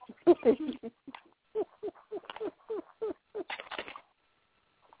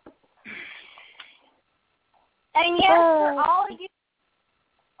 And yes, for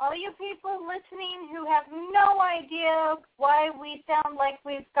all you people listening who have no idea why we sound like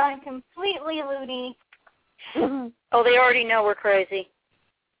we've gone completely loony. Oh, they already know we're crazy.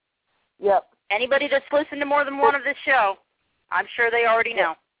 Yep. Anybody that's listened to more than one of this show, I'm sure they already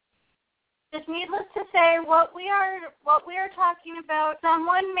know. Just needless to say, what we are talking about,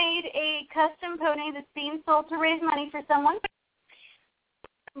 someone made a custom pony that's being sold to raise money for someone,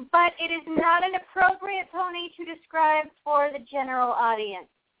 but it is not an appropriate pony to describe for the general audience.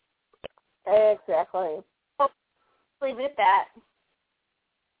 Exactly. So, leave it at that.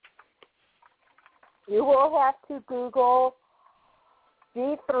 You will have to Google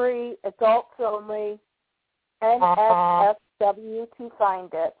G3 Adults Only NSFW to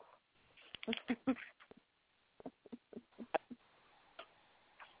find it.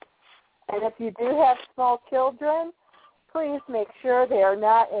 And if you do have small children, please make sure they are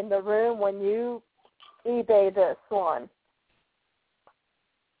not in the room when you eBay this one.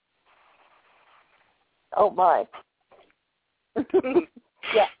 Oh my.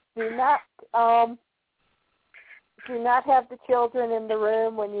 Yeah, do not have the children in the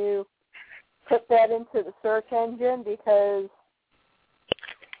room when you put that into the search engine, because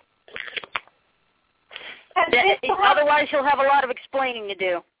otherwise you'll have a lot of explaining to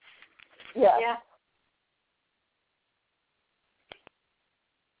do. Yeah.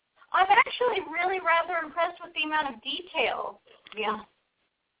 I'm actually really rather impressed with the amount of detail. Yeah.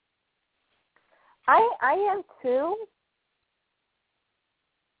 I am too.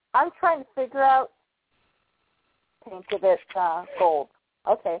 I'm trying to figure out, painted it gold.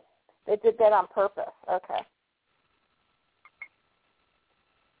 Okay. They did that on purpose. Okay.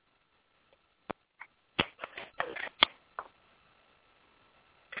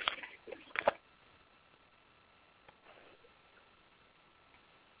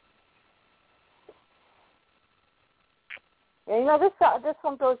 And this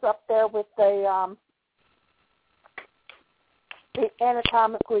one goes up there with the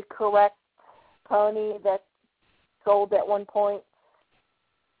anatomically correct pony that sold at one point.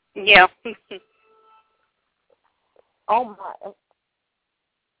 Yeah. Oh my.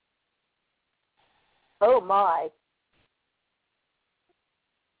 Oh my.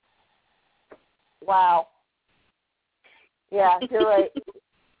 Wow. Yeah, you're right.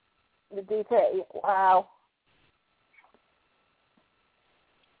 The detail. Wow.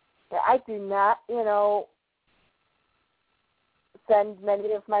 Yeah, I do not, send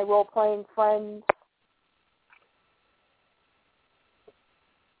many of my role-playing friends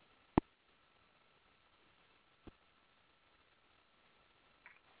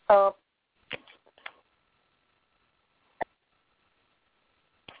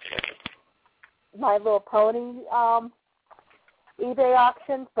My Little Pony eBay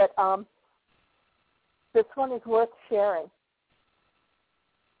auctions, but this one is worth sharing.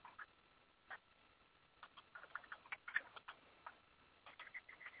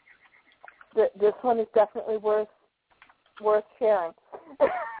 This one is definitely worth sharing.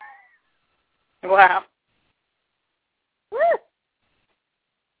 Wow.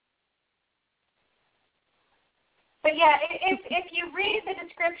 But yeah, if you read the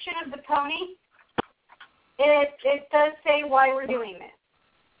description of the pony, it does say why we're doing this.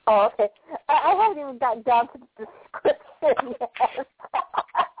 Oh, okay. I haven't even gotten down to the description yet.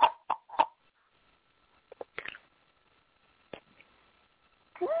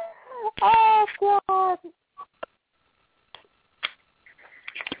 Oh, God.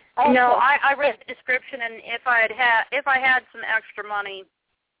 No, I read the description, and if I had some extra money,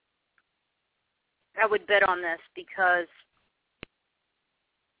 would bet on this because,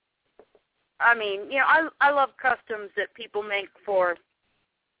 I mean, you know, I love customs that people make for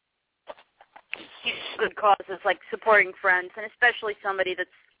good causes, like supporting friends, and especially somebody that's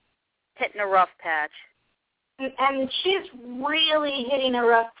hitting a rough patch. And she's really hitting a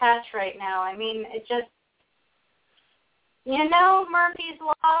rough patch right now. I mean, it just, you know, Murphy's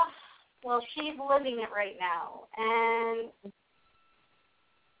Law, well, she's living it right now. And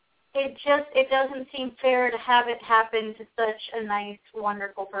it doesn't seem fair to have it happen to such a nice,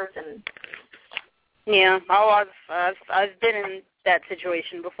 wonderful person. Yeah, I've been in that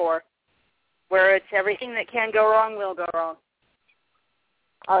situation before, where it's everything that can go wrong will go wrong.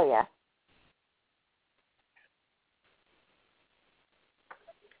 Oh, yeah.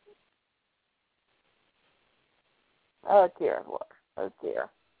 Oh, dear Lord. Oh, dear.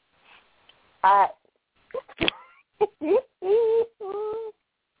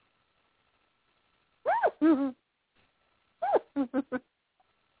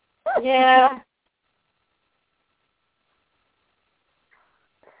 Yeah.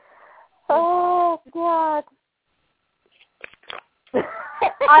 Oh, God.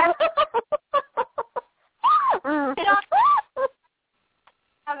 I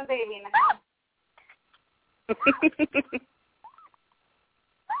have a baby in the house.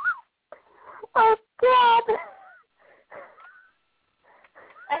 Oh, God.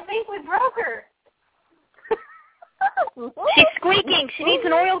 I think we broke her. She's squeaking. She needs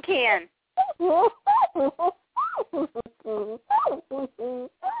an oil can. Oh,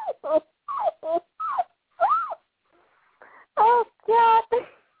 God.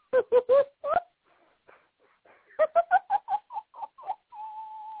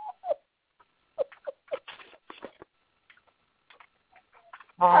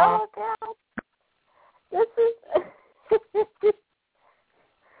 Oh, God.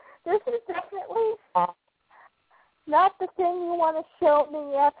 This is definitely not the thing you want to show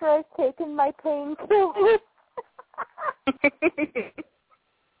me after I've taken my painkillers.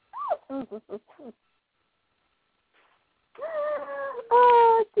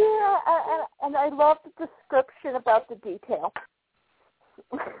 Oh, dear. And I love the description about the detail.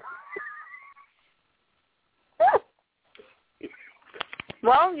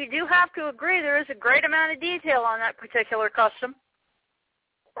 Well, you do have to agree there is a great amount of detail on that particular custom.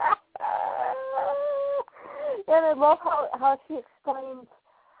 And I love how she explains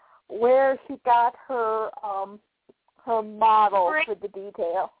where she got her model for the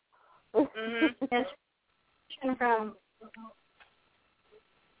detail. Mm-hmm. Yes. From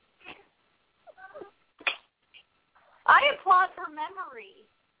I applaud her memory.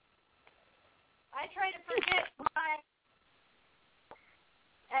 I try to forget my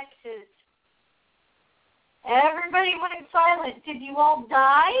exes. Everybody went silent. Did you all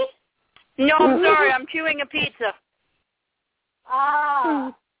die? No, I'm sorry. I'm chewing a pizza.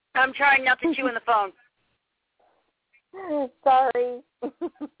 Ah. I'm trying not to chew in the phone. Sorry.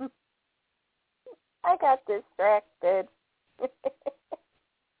 I got distracted.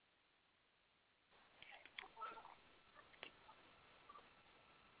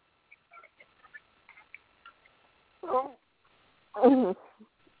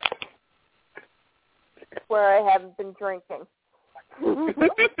 Where I haven't been drinking.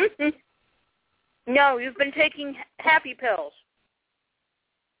 No, you've been taking happy pills.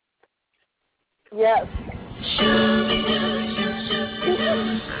 Yes.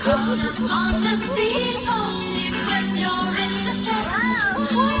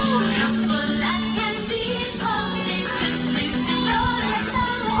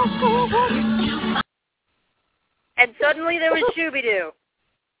 And suddenly there was Shooby-Doo.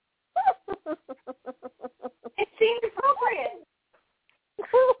 It seemed appropriate.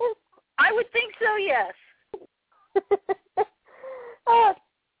 I would think so, yes.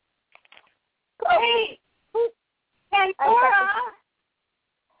 Hey, Pandora.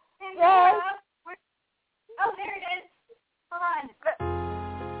 Pandora. Oh, there it is. Hold on.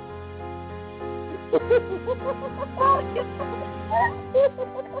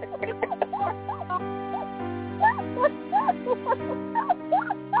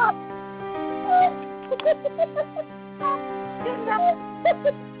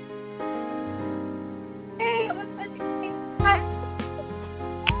 Hey, it was such a great time.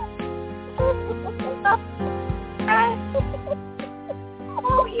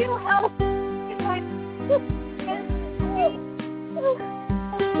 Oh, you helped me.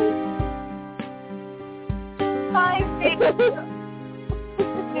 Five days.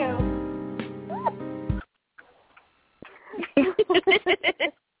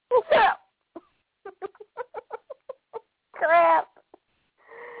 Crap.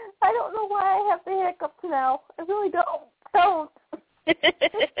 I I don't know why I have the hiccups now. I really don't. I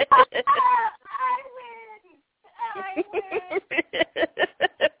win.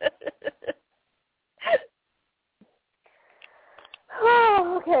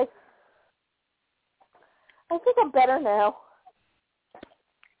 Oh, okay. I think I'm better now.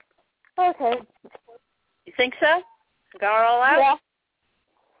 Okay. You think so? Got her all out?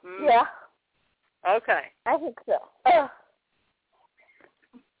 Yeah. Yeah. Okay. I think so.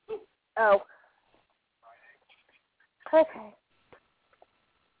 Oh. Okay.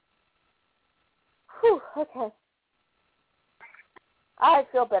 Whew, okay. I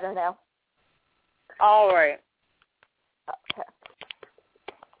feel better now. All right. Okay.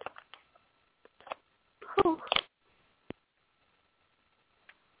 Whew.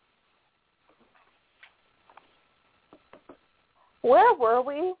 Where were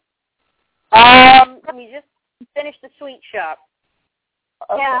we? We just finished the sweet shop.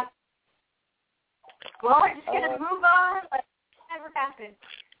 Okay. Yeah. Well, we're just going to move on like it never happened.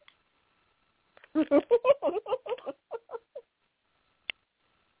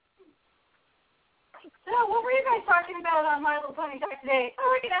 So, what were you guys talking about on My Little Pony Talk today? Oh,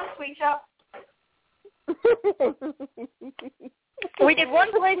 we're going to have a sweet shop. We did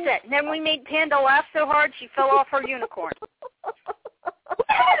one play set, and then we made Panda laugh so hard she fell off her unicorn.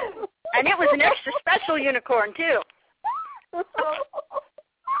 And it was an extra special unicorn, too.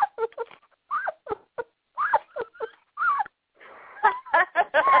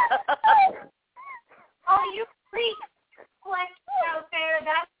 Oh, you freak flex out there,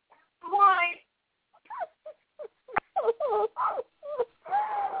 that's why.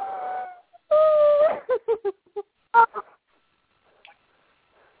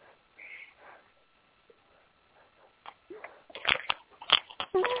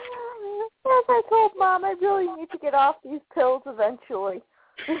 As I told Mom, I really need to get off these pills eventually.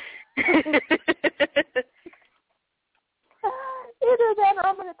 Either that or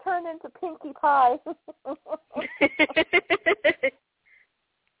I'm going to turn into Pinkie Pie.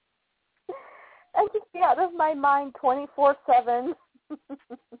 And just be out of my mind 24/7.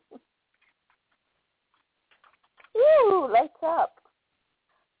 Ooh, lights up.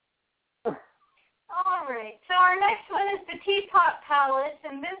 All right, so our next one is the Teapot Palace,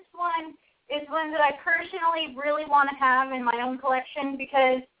 and this one is one that I personally really want to have in my own collection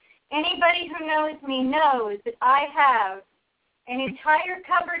because anybody who knows me knows that I have an entire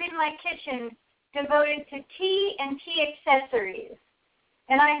cupboard in my kitchen devoted to tea and tea accessories.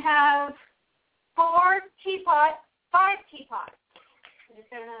 And I have 5 teapots. I just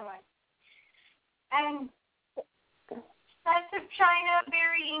got another one. And sets of china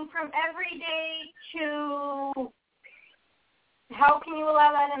varying from everyday to how can you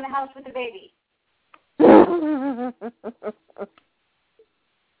allow that in the house with a baby?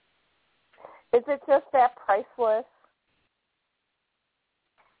 Is it just that priceless?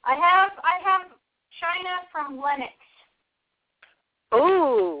 I have china from Lennox.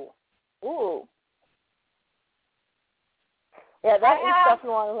 Ooh. Yeah, that is stuff you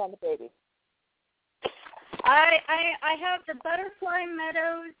want around the baby. I have the Butterfly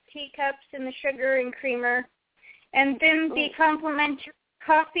Meadows teacups and the sugar and creamer, and then the complimentary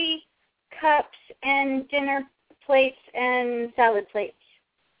coffee cups and dinner plates and salad plates.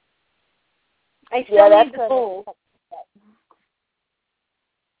 I still need the bowl.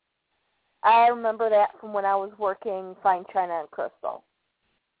 I remember that from when I was working Fine China and Crystal.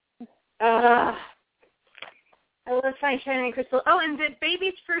 I love Fine China and Crystal. Oh, and the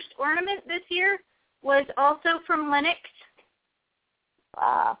baby's first ornament this year was also from Lennox.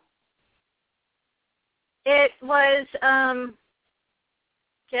 Wow. It was,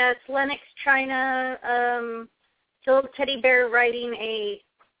 it's Lennox China, little teddy bear riding a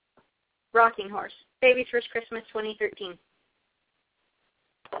rocking horse. Baby's First Christmas 2013.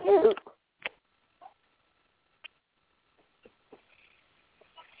 Cute.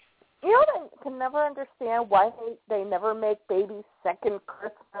 You know what I can never understand? Why they never make baby's second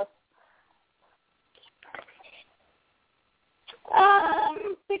Christmas?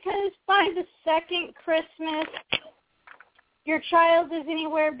 Because by the second Christmas, your child is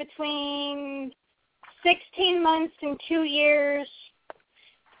anywhere between 16 months and 2 years,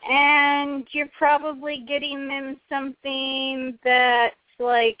 and you're probably getting them something that's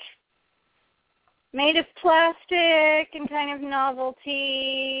like made of plastic and kind of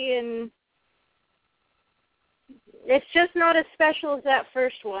novelty, and it's just not as special as that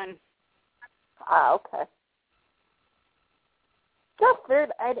first one. Ah, okay. Just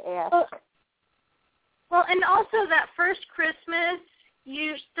figured I'd ask. Well, and also that first Christmas,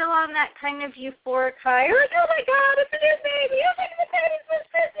 you're still on that kind of euphoric high. Like, oh my God, it's a new baby. Oh my God, it's first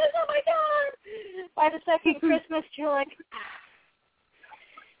Christmas. Oh by the second Christmas, you're like,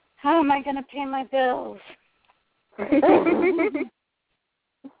 how am I going to pay my bills?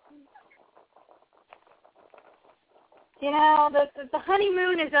 You know, the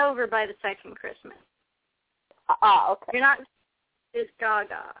honeymoon is over by the second Christmas. Okay. You're not just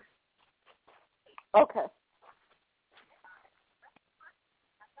gaga. Okay.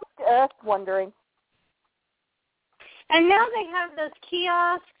 Just wondering. And now they have those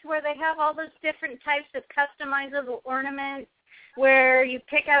kiosks where they have all those different types of customizable ornaments where you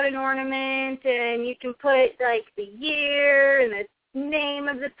pick out an ornament and you can put, like, the year and the name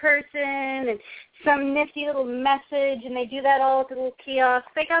of the person and some nifty little message, and they do that all at the little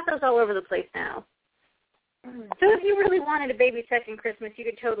kiosks. They got those all over the place now. So if you really wanted a baby second Christmas, you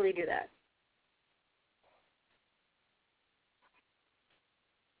could totally do that.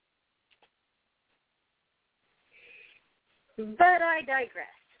 But I digress.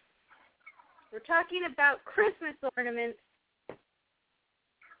 We're talking about Christmas ornaments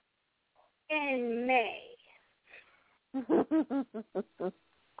in May.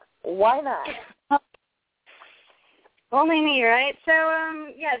 Why not? Only me, right? So,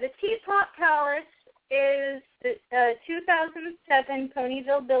 the Teapot Palace is the 2007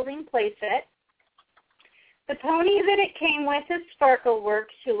 Ponyville building playset. The pony that it came with is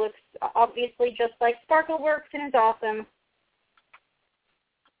Sparkleworks, who looks obviously just like Sparkleworks and is awesome.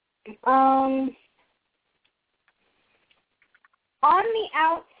 On the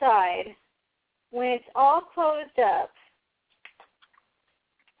outside, when it's all closed up,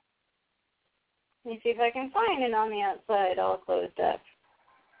 let me see if I can find it on the outside, all closed up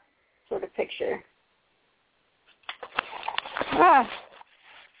sort of picture. Dang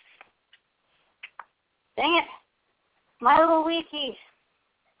it. My little wiki.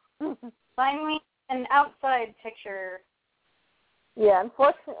 Find me an outside picture. Yeah,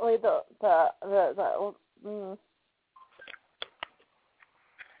 unfortunately,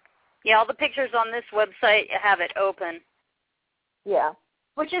 Yeah, all the pictures on this website have it open. Yeah.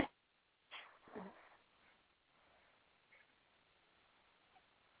 Which is...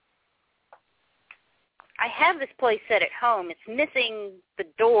 I have this play set at home. It's missing the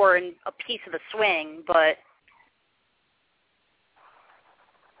door and a piece of the swing, but...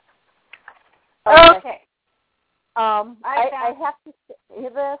 Okay. I have to say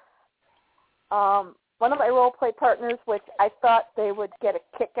this. One of my role play partners, which I thought they would get a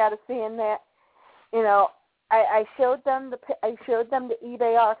kick out of seeing that, you know, I showed them the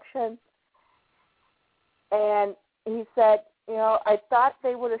eBay auction, and he said, you know, I thought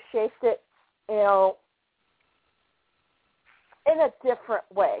they would have shaped it, you know, in a different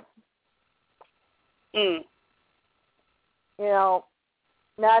way. Mm. You know,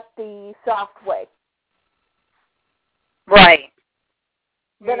 not the soft way. Right.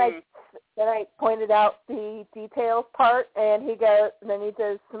 Then I pointed out the details part, and he does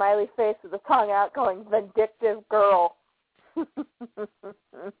smiley face with the tongue out, going, "Vindictive girl." So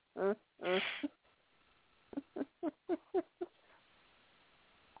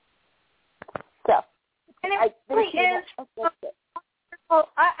and it really is. Well,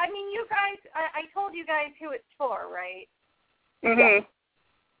 I mean, you guys. I told you guys who it's for, right? Mhm.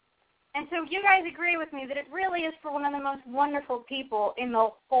 And so you guys agree with me that it really is for one of the most wonderful people in the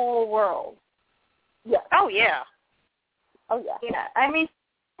whole world. Yes. Oh, yeah. Oh, yeah. Yeah. I mean,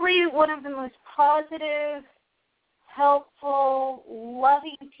 really one of the most positive, helpful,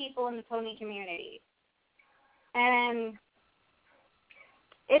 loving people in the pony community. And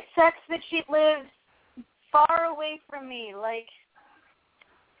it sucks that she lives far away from me, like,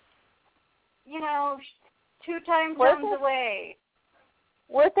 you know, 2 time zones away.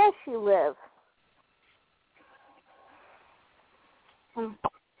 Where does she live?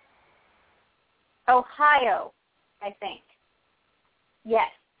 Ohio, I think.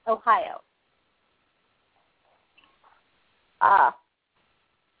 Yes, Ohio.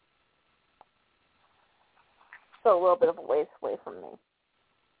 So a little bit of a ways away from me.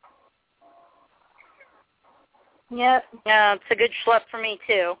 Yep. Yeah, it's a good schlep for me,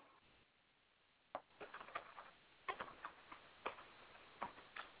 too.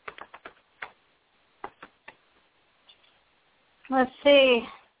 Let's see.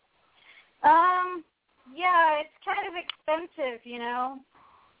 Yeah, it's kind of expensive, you know.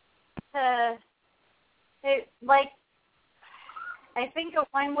 I think a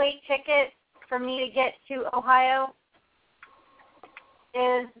one-way ticket for me to get to Ohio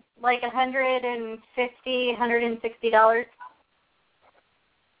is like $150, $160.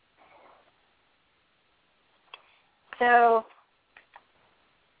 So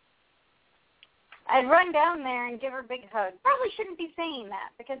I'd run down there and give her a big hug. Probably shouldn't be saying that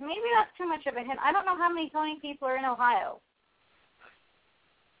because maybe that's too much of a hint. I don't know how many pony people are in Ohio.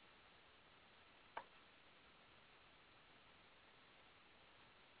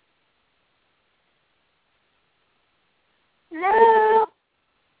 No.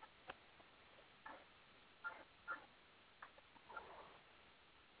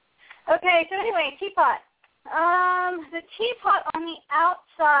 Okay, so anyway, teapot. The teapot on the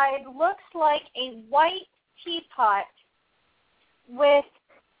outside looks like a white teapot with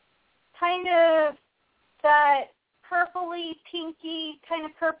kind of that purpley, pinky, kind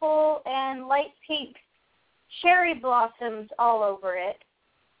of purple and light pink cherry blossoms all over it.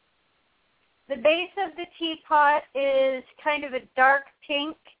 The base of the teapot is kind of a dark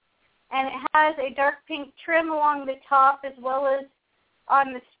pink, and it has a dark pink trim along the top as well as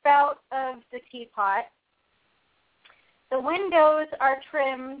on the spout of the teapot. The windows are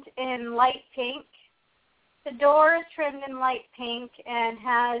trimmed in light pink. The door is trimmed in light pink and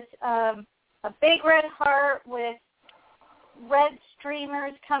has a big red heart with red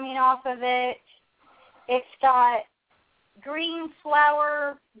streamers coming off of it. It's got green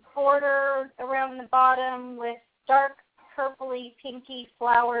flower border around the bottom with dark purpley, pinky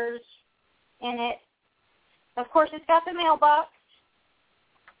flowers in it. Of course, it's got the mailbox.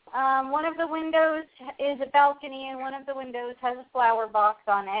 One of the windows is a balcony, and one of the windows has a flower box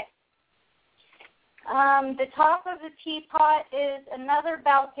on it. The top of the teapot is another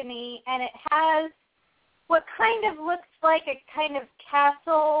balcony, and it has what kind of looks like a kind of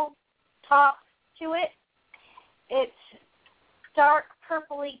castle top to it. It's dark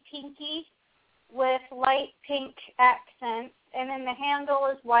purpley pinky with light pink accents, and then the handle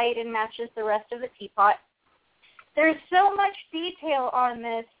is white and matches the rest of the teapot. There's so much detail on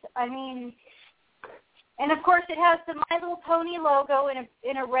this. I mean, and of course it has the My Little Pony logo in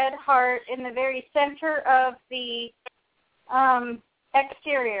a red heart in the very center of the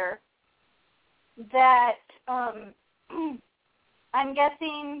exterior that I'm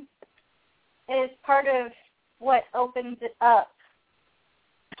guessing is part of what opens it up.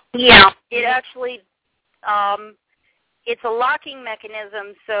 Yeah, it actually, it's a locking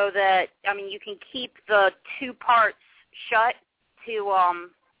mechanism so that, I mean, you can keep the two parts shut to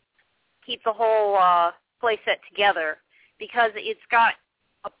keep the whole playset together because it's got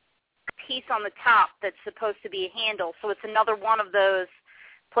a piece on the top that's supposed to be a handle, so it's another one of those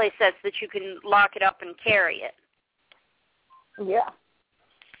playsets that you can lock it up and carry it. Yeah.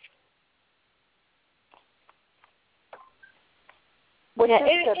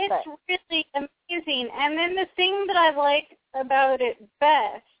 It's really amazing. And then the thing that I like about it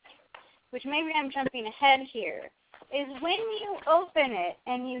best, which maybe I'm jumping ahead here, is when you open it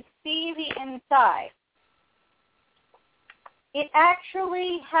and you see the inside, it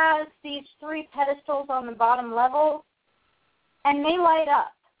actually has these 3 pedestals on the bottom level, and they light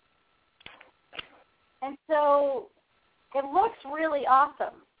up. And so it looks really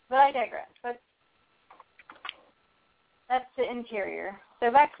awesome. But I digress. That's the interior.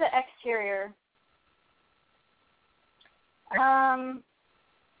 So back to the exterior.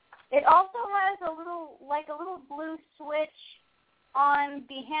 It also has a little blue switch on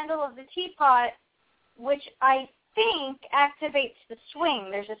the handle of the teapot, which I think activates the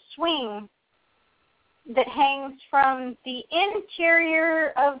swing. There's a swing that hangs from the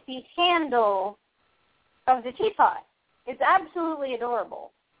interior of the handle of the teapot. It's absolutely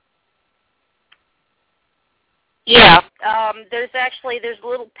adorable. Yeah, there's a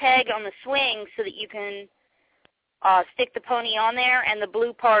little peg on the swing so that you can stick the pony on there, and the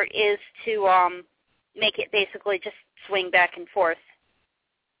blue part is to make it basically just swing back and forth.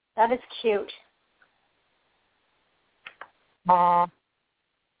 That is cute. That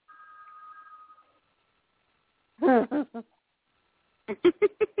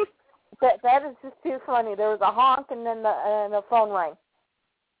is just too funny. There was a honk and then the phone rang.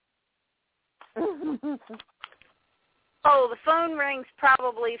 Oh, the phone rings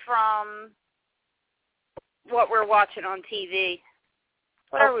probably from what we're watching on TV.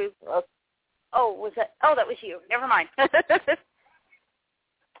 What are we? Oh, was that? Oh, that was you. Never mind. Never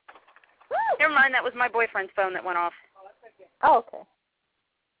mind. That was my boyfriend's phone that went off. Oh, okay.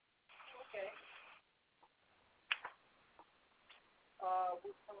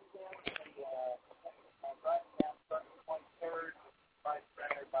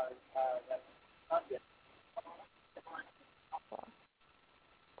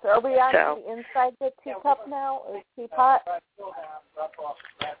 So are we on the inside the teacup now, or teapot?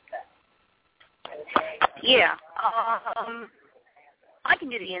 Yeah. I can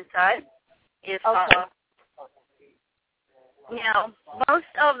do the inside. If okay. Now, most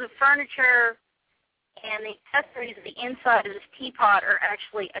of the furniture and the accessories of the inside of this teapot are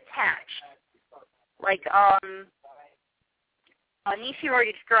actually attached. Like Nishi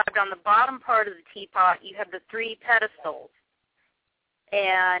already described, on the bottom part of the teapot, you have the 3 pedestals.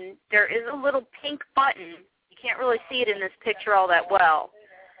 And there is a little pink button. You can't really see it in this picture all that well.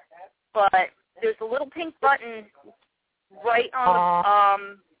 But there's a little pink button right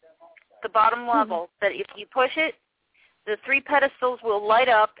on the bottom level that if you push it, the 3 pedestals will light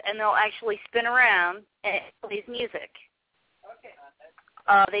up and they'll actually spin around and it plays music.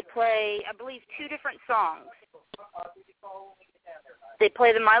 They play, I believe, 2 different songs. They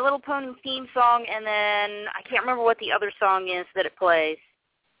play the My Little Pony theme song, and then I can't remember what the other song is that it plays.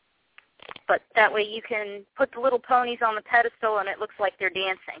 But that way you can put the little ponies on the pedestal, and it looks like they're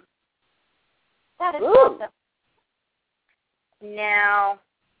dancing. That is awesome. Now,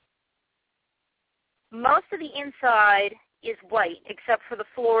 most of the inside is white, except for the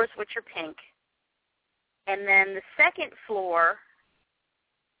floors, which are pink. And then the second floor,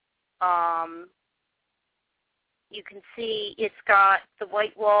 you can see it's got the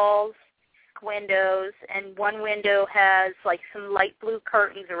white walls, windows, and one window has like some light blue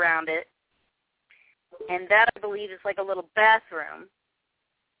curtains around it. And that, I believe, is like a little bathroom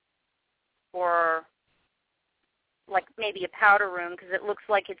or like maybe a powder room, because it looks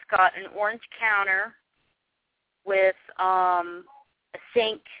like it's got an orange counter with a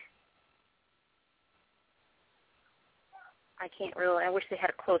sink. I wish they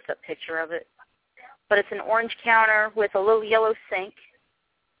had a close-up picture of it. But it's an orange counter with a little yellow sink.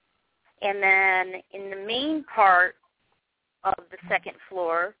 And then in the main part of the second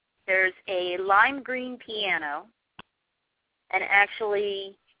floor, there's a lime green piano. And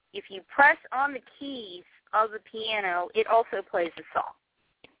actually, if you press on the keys of the piano, it also plays a song.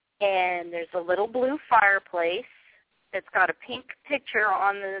 And there's a little blue fireplace that's got a pink picture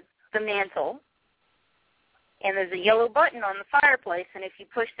on the mantle. And there's a yellow button on the fireplace, and if you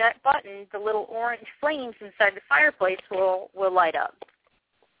push that button, the little orange flames inside the fireplace will light up.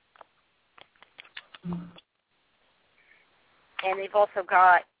 And they've also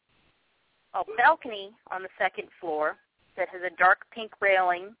got a balcony on the second floor that has a dark pink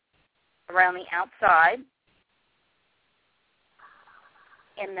railing around the outside.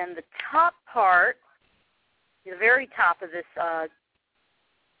 And then the top part, the very top of this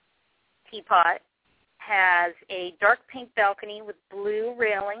teapot, has a dark pink balcony with blue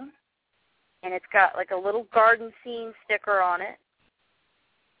railing, and it's got like a little garden scene sticker on it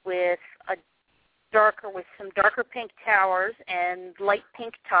with some darker pink towers and light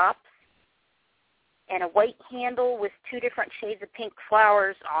pink tops, and a white handle with 2 different shades of pink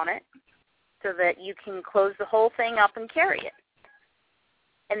flowers on it so that you can close the whole thing up and carry it.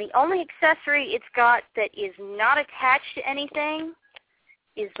 And the only accessory it's got that is not attached to anything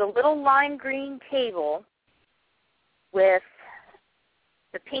is the little lime green table with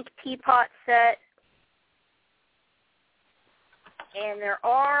the pink teapot set. And there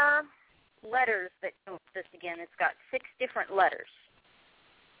are letters that go with this again. It's got 6 different letters.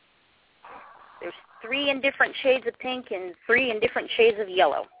 There's 3 in different shades of pink and 3 in different shades of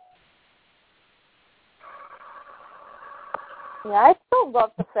yellow. Yeah, I still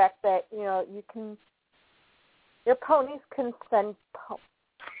love the fact that, your ponies can send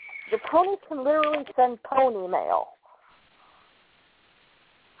the ponies can literally send pony mail.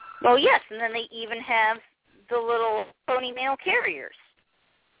 Well, yes, and then they even have the little pony mail carriers.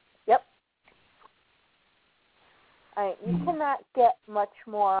 Yep. You cannot get much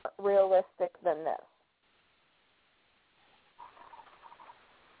more realistic than this.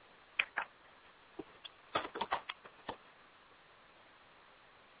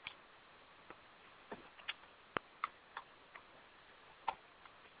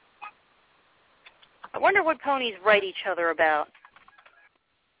 I wonder what ponies write each other about.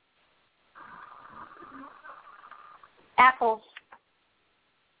 Apples.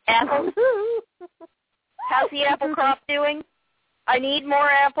 Apples? How's the apple crop doing? I need more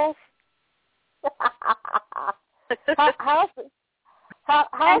apples. How's the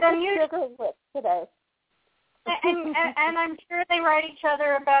sugar whip today? And I'm sure they write each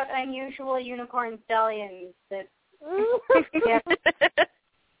other about unusual unicorn stallions that yeah.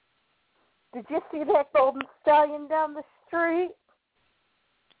 Did you see that golden stallion down the street?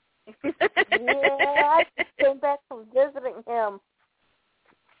 Yeah, I just came back from visiting him.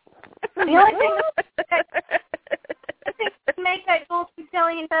 The only thing I think would make that golden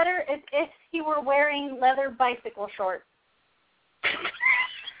stallion better is if he were wearing leather bicycle shorts.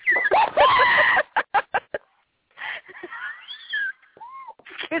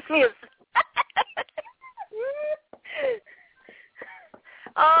 Excuse me.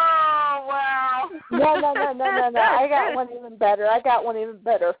 Oh, wow. Yeah, I got one even better.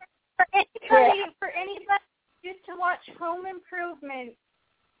 For anybody who used to watch Home Improvement,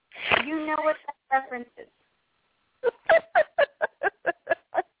 you know what that reference is.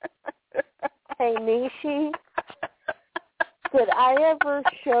 Hey, Nishi, did I ever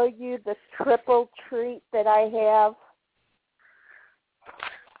show you the triple treat that I have?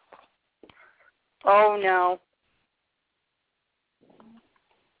 Oh, no.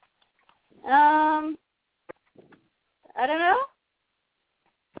 I don't know.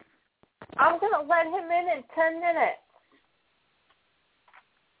 I'm going to let him in 10 minutes.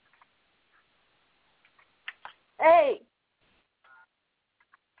 Hey.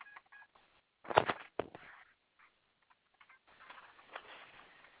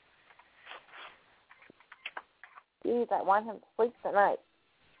 Jeez, I want him to sleep tonight.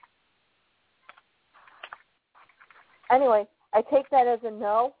 Anyway, I take that as a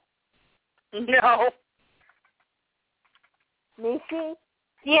no. No. Nishi?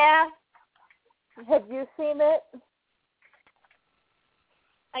 Yeah. Have you seen it?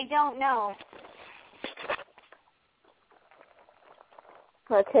 I don't know.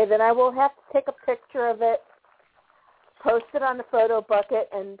 Okay, then I will have to take a picture of it, post it on the photo bucket,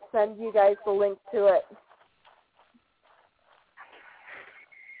 and send you guys the link to it.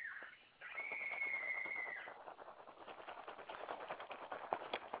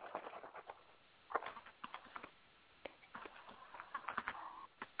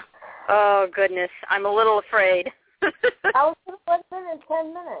 Oh, goodness. I'm a little afraid. I'll put it in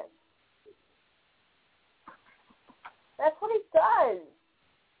 10 minutes. That's what he does.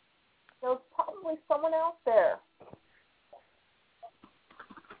 There's probably someone else there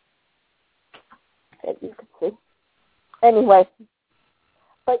that you can see. Anyway,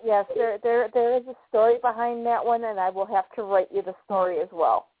 but yes, there is a story behind that one, and I will have to write you the story as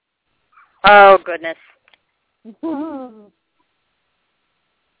well. Oh, goodness.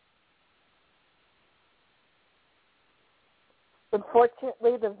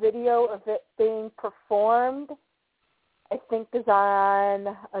 Unfortunately, the video of it being performed, I think, is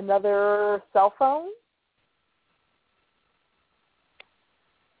on another cell phone.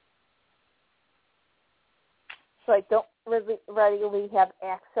 So I don't really readily have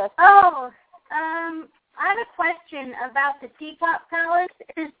access. Oh, I have a question about the Teapot Palace.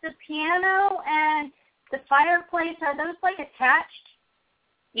 Is the piano and the fireplace, are those like attached?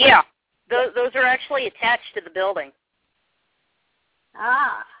 Yeah, those are actually attached to the building.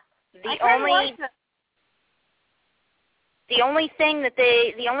 Ah. The only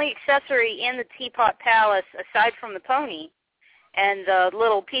accessory in the Teapot Palace, aside from the pony and the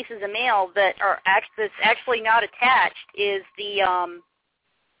little pieces of mail that's actually not attached, is the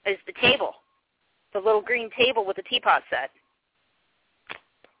table, the little green table with the teapot set.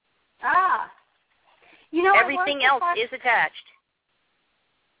 Ah. You know, everything else is attached.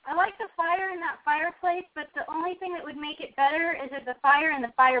 I like the fire in that fireplace, but the only thing that would make it better is if the fire in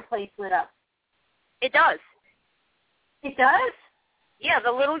the fireplace lit up. It does. It does? Yeah,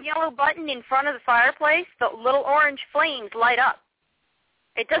 the little yellow button in front of the fireplace, the little orange flames light up.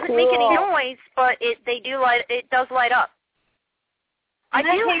 It doesn't make any noise, but it does light up. I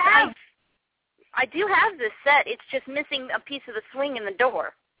do have this set. It's just missing a piece of the swing in the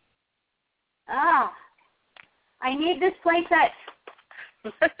door. Ah. I need this playset.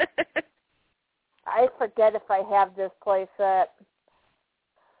 I forget if I have this playset.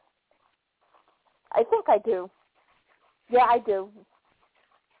 I think I do. Yeah, I do.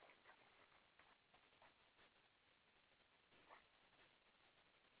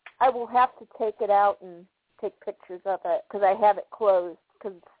 I will have to take it out and take pictures of it because I have it closed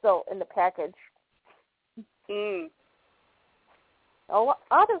because it's still in the package. A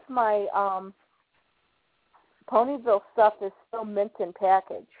lot of my Ponyville stuff is still mint in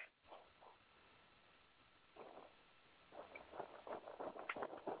package.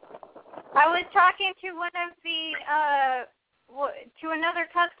 I was talking to one of to another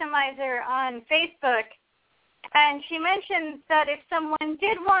customizer on Facebook, and she mentioned that if someone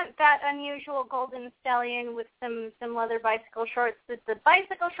did want that unusual golden stallion with some leather bicycle shorts, that the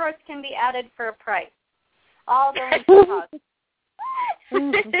bicycle shorts can be added for a price. All going to cost.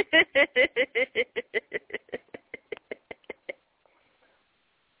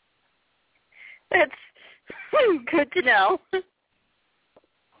 That's good to know.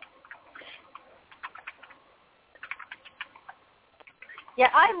 Yeah,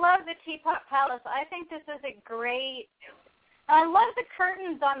 I love the Teapot Palace. I think this is a great... I love the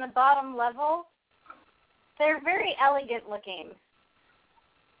curtains on the bottom level. They're very elegant looking.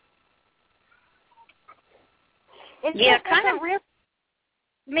 It's yeah, kind of real.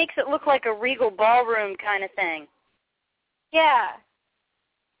 makes it look like a regal ballroom kind of thing. Yeah.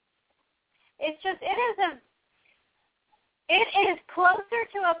 It's just, it is closer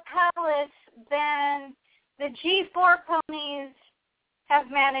to a palace than the G4 ponies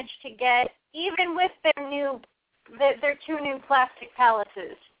have managed to get, even with their two new plastic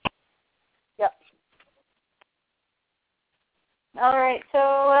palaces. Yep. All right,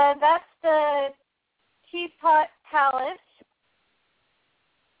 so that's the Teapot Palace,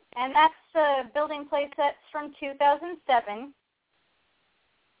 and that's building playsets from 2007.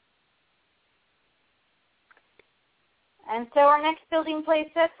 And so our next building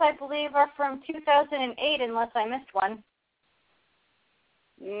playsets, I believe, are from 2008, unless I missed one.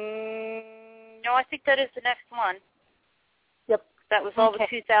 No, I think that is the next one. Yep. That was all the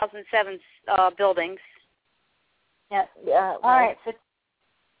 2007 buildings. Yep. Yeah. All right, so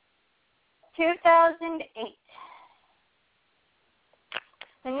 2008.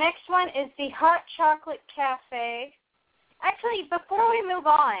 The next one is the Hot Chocolate Cafe. Actually, before we move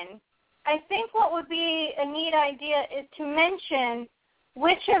on, I think what would be a neat idea is to mention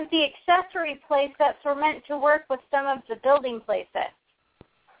which of the accessory playsets were meant to work with some of the building playsets.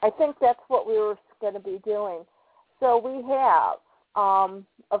 I think that's what we were going to be doing. So we have,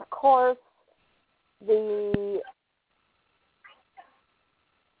 of course, there's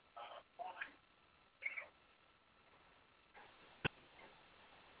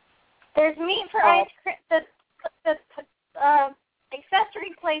meat for ice cream. The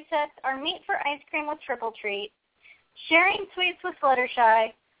accessory playsets are meat for ice cream with Triple Treat, sharing sweets with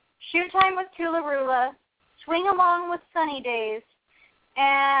Fluttershy, shoe time with Tula-Rula, swing along with Sunny Days,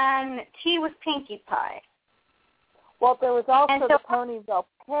 and tea with Pinkie Pie. Well, there was also the Ponyville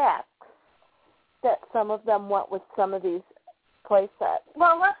packs that some of them went with some of these playsets.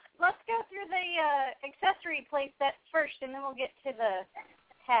 Well, let's go through the accessory playsets first, and then we'll get to the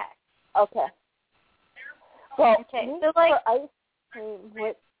packs. Okay. Well, okay.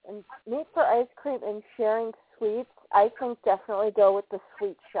 Meat for ice cream and sharing sweets, I think definitely go with the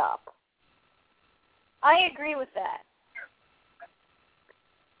sweet shop. I agree with that.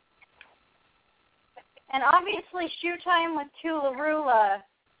 And obviously, shoe time with Tula-Rula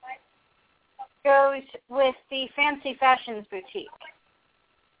goes with the Fancy Fashions Boutique.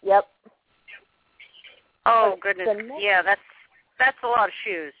 Yep. Oh, goodness. Yeah, that's a lot of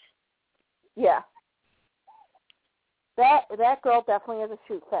shoes. Yeah. That girl definitely has a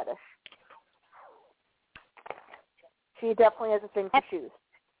shoe fetish. She definitely has a thing for shoes.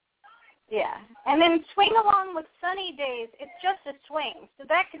 Yeah. And then swing along with Sunny Days, it's just a swing. So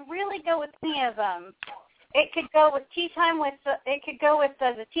that could really go with any of them. It could go with tea time with the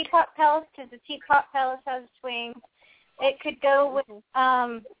Teapot Palace, because the Teapot Palace has a swing. It could go with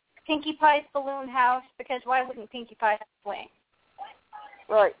Pinkie Pie's Balloon House, because why wouldn't Pinkie Pie have a swing?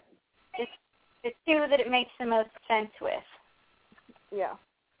 Right. It's the two that it makes the most sense with. Yeah.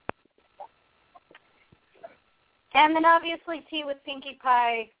 And then obviously tea with Pinkie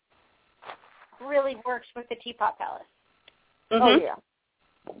Pie really works with the Teapot Palace. Mm-hmm. Oh, yeah.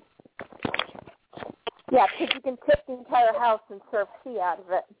 Yeah, because you can tip the entire house and serve tea out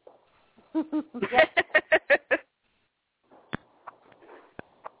of it.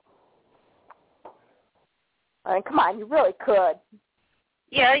 I mean, come on, you really could.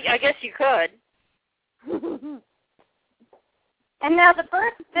 Yeah, I guess you could. And now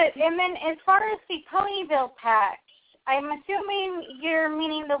and then as far as the Ponyville packs, I'm assuming you're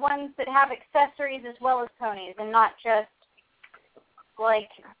meaning the ones that have accessories as well as ponies, and not just like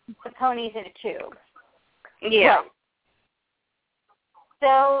the ponies in a tube. Yeah. Right.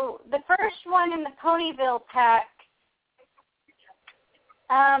 So the first one in the Ponyville pack,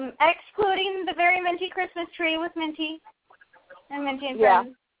 excluding the Very Minty Christmas Tree with Minty and Minty and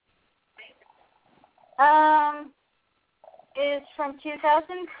Friends, is from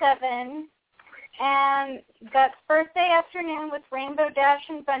 2007, and that's Birthday Afternoon with Rainbow Dash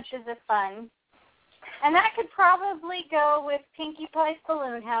and Bunches of Fun. And that could probably go with Pinkie Pie's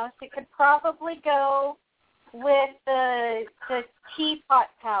Balloon House. It could probably go with the Teapot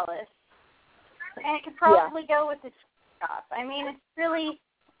Palace. And it could probably go with the shop. I mean, it's really,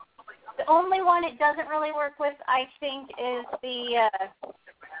 the only one it doesn't really work with, I think, is the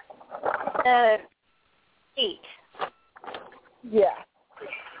Eat. Yeah.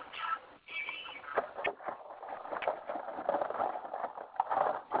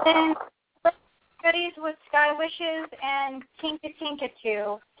 Then Goodies with Sky Wishes and Tinka Tinka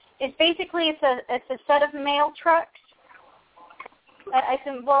 2 is basically it's a set of mail trucks.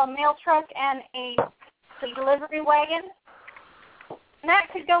 A mail truck and a delivery wagon. And that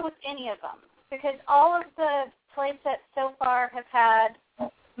could go with any of them, because all of the playsets so far have had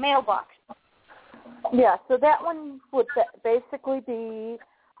mailbox. Yeah, so that one would basically be,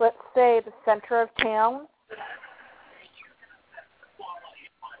 let's say, the center of town.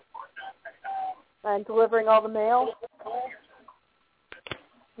 And delivering all the mail.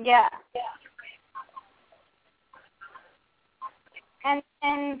 Yeah.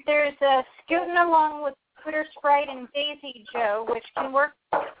 And there's a Scootin' Along with Scooter Sprite and Daisy Joe, which can work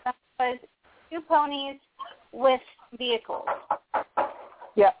as 2 ponies with vehicles.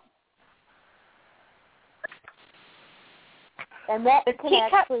 Yep. And that can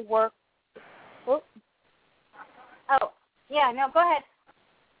actually work. Oops. Oh, yeah, no, go ahead.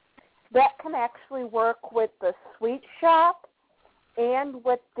 That can actually work with the sweet shop and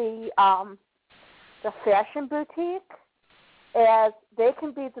with the fashion boutique, as they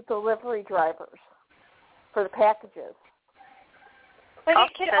can be the delivery drivers for the packages. But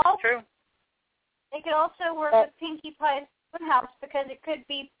it could that's also, true. It could also work with Pinkie Pie's House, because it could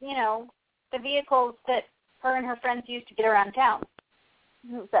be, the vehicles that her and her friends use to get around town.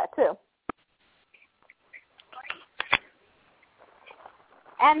 That too.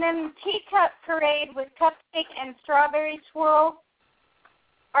 And then Teacup Parade with Cupcake and Strawberry Swirl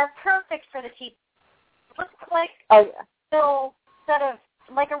are perfect for the tea. Looks like a little sort of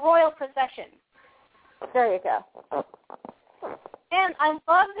like a royal procession. There you go. And I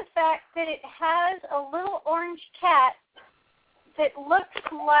love the fact that it has a little orange cat that looks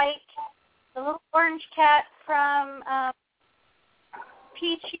like the little orange cat from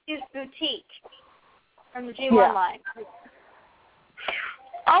Peachy's Boutique from the G1 line.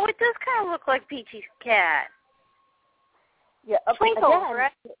 Oh, it does kind of look like Peachy's cat. Yeah, Twinkle,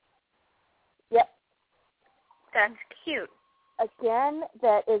 right? Yep. That's cute. Again,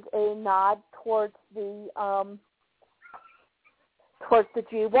 that is a nod towards the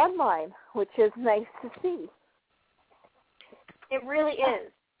G1 line, which is nice to see. It really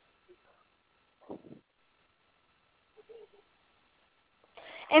is.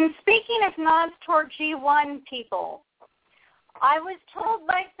 And speaking of nods toward G1 people, I was told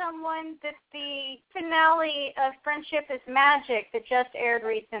by someone that the finale of Friendship is Magic that just aired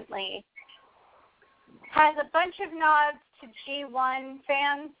recently has a bunch of nods to G1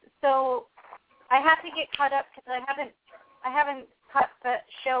 fans, so I have to get caught up because I haven't cut the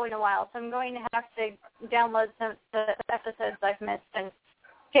show in a while, so I'm going to have to download some of the episodes I've missed and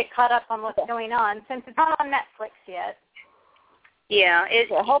get caught up on what's going on, since it's not on Netflix yet. Yeah,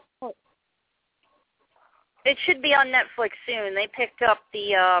 it should be on Netflix soon. They picked up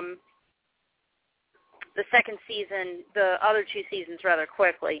the second season, the other 2 seasons rather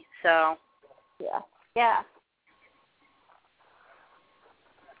quickly, so. Yeah.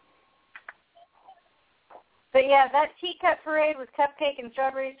 But yeah, that Teacup Parade with Cupcake and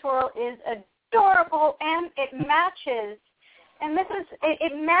Strawberry Swirl is adorable, and it matches. And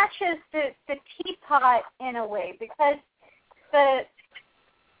it matches the teapot in a way, because the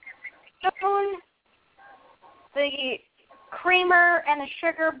spoon, the creamer, and the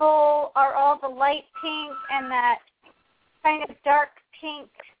sugar bowl are all the light pink and that kind of dark pink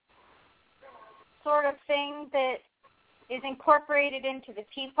sort of thing that is incorporated into the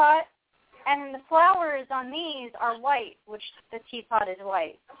teapot. And then the flowers on these are white, which the teapot is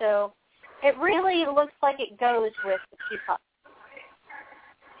white. So it really looks like it goes with the teapot.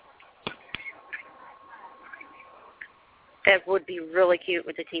 That would be really cute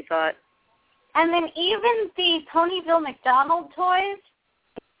with the teapot. And then even the Ponyville McDonald toys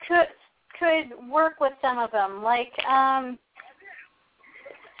could work with some of them. Like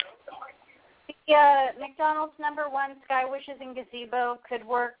the McDonald's #1 Sky Wishes and Gazebo could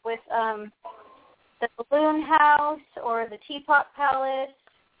work with the Balloon House or the Teapot Palace.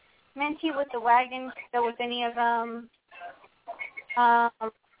 Minty with the Wagon could go with any of them.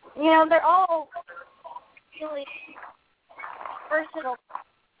 They're all really versatile.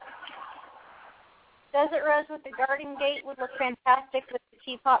 Desert Rose with the Garden Gate would look fantastic with the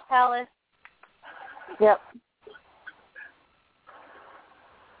Teapot Palace. Yep.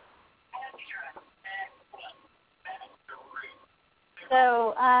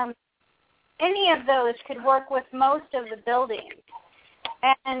 So any of those could work with most of the buildings.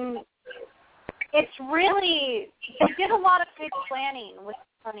 And it's really, they did a lot of good planning with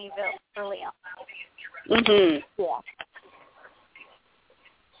Ponyville early on. Mm-hmm. Yeah.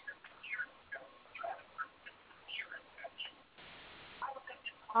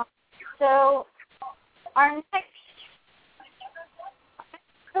 So our next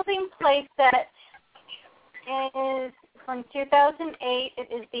building playset is from 2008.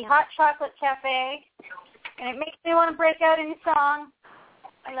 It is the Hot Chocolate Cafe, and it makes me want to break out in song.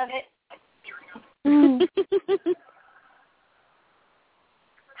 I love it.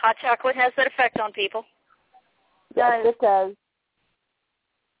 Hot chocolate has that effect on people. Yes, it does.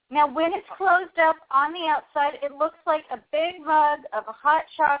 Now, when it's closed up on the outside, it looks like a big mug of hot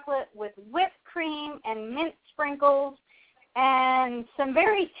chocolate with whipped cream and mint sprinkles and some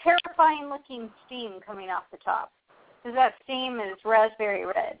very terrifying-looking steam coming off the top, because that steam is raspberry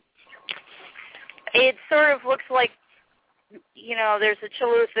red. It sort of looks like, you know, there's a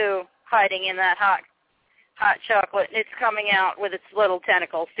Chaluthu hiding in that hot chocolate, and it's coming out with its little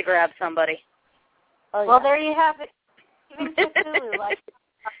tentacles to grab somebody. Oh, yeah. Well, there you have it. Even Cthulhu likes it.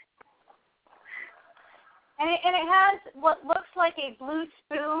 And it has what looks like a blue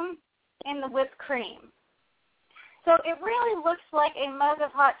spoon in the whipped cream. So it really looks like a mug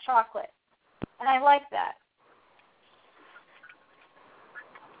of hot chocolate, and I like that.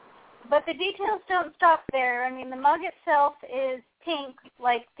 But the details don't stop there. I mean, the mug itself is pink,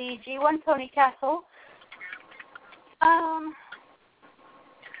 like the G1 Pony Castle.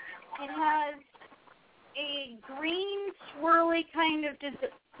 It has a green swirly kind of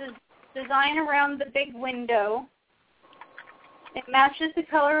design around the big window. It matches the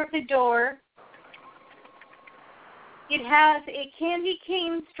color of the door. It has a candy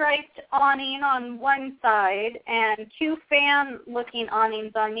cane striped awning on one side and two fan-looking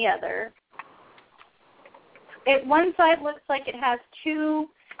awnings on the other. One side looks like it has two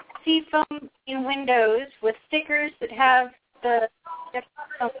seafoam windows with stickers that have the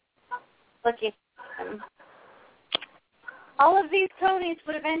looking at them. All of these ponies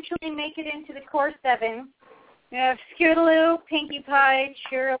would eventually make it into the core 7. We have Scootaloo, Pinkie Pie,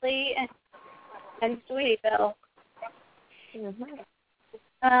 Shirley, and Sweetie Belle. Mm-hmm.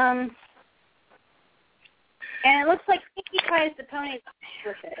 And it looks like Pinkie Pie is the pony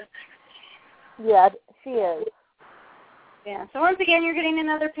with it. Yeah, she is. Yeah, so once again, you're getting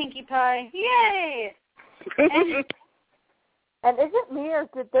another Pinkie Pie. Yay! And is it me, or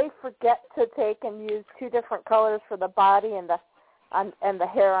did they forget to take and use two different colors for the body and the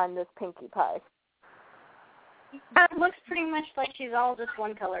hair on this Pinkie Pie? It looks pretty much like she's all just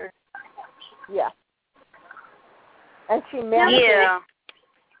one color. Yeah. And she managed it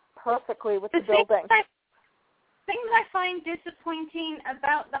perfectly with the building. The thing that I find disappointing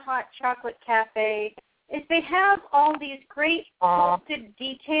about the Hot Chocolate Cafe is they have all these great sculpted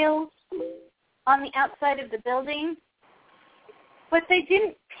details on the outside of the building, but they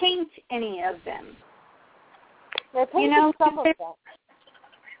didn't paint any of them. They painted some of them.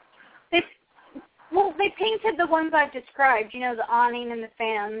 They painted the ones I've described, you know, the awning and the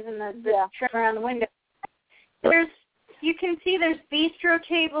fans and the trim around the window. You can see there's bistro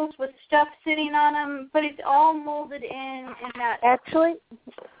tables with stuff sitting on them, but it's all molded in that. Actually,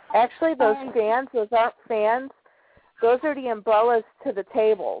 those fans, those aren't fans. Those are the umbrellas to the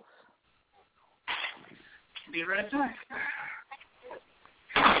tables. Be right back.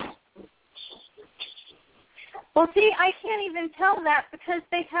 Well, see, I can't even tell that because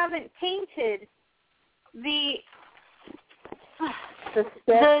they haven't painted the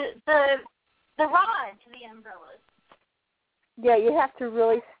rod to the umbrellas. Yeah, you have to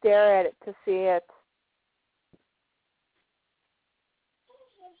really stare at it to see it.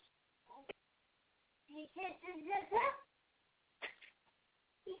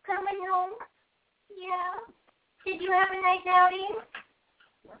 You coming home? Yeah. Did you have a nice outing?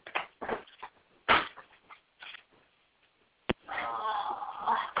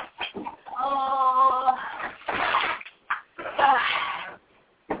 Oh.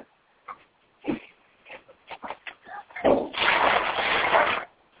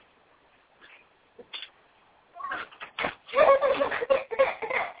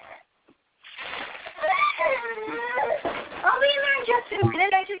 I'll be there in just a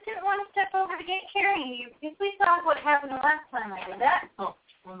minute. I just didn't want to step over to get carrying you because we saw what happened the last time I did that. Oh,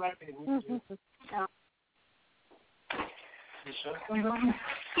 I'm right there. No. You sure? Can we go in?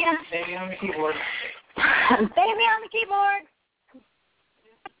 Yeah. Baby on the keyboard. Baby on the keyboard.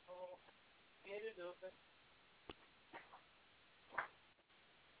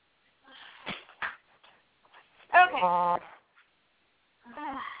 Okay.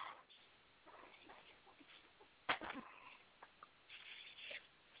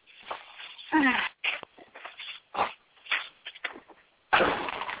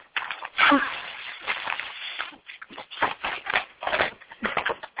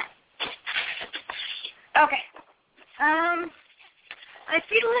 Okay. I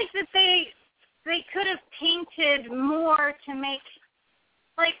feel like that they could have painted more to make,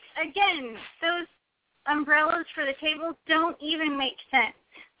 like, again, those umbrellas for the tables don't even make sense.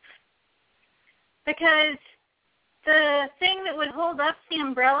 Because the thing that would hold up the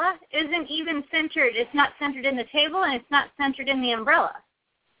umbrella isn't even centered. It's not centered in the table, and it's not centered in the umbrella.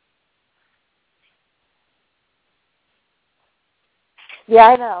 Yeah,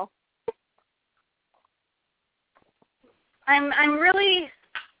 I know. I'm really.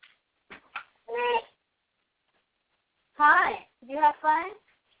 Hi. Did you have fun?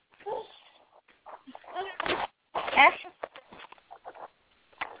 Ash?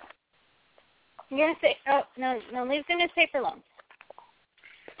 You're gonna say? Oh no, leave the newspaper alone.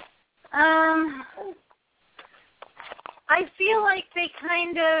 I feel like they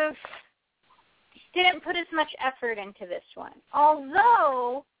kind of didn't put as much effort into this one.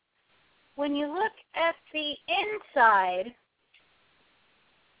 Although, when you look at the inside,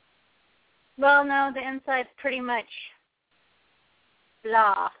 well, no, the inside's pretty much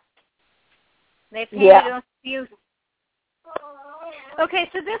blah. They painted a few. Okay,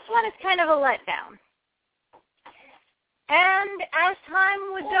 so this one is kind of a letdown. And as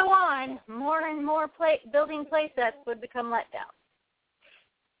time would go on, more and more building play sets would become letdown.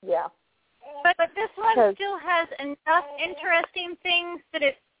 Yeah. But this one still has enough interesting things that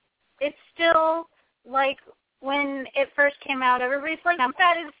it's still, like, when it first came out, everybody's like,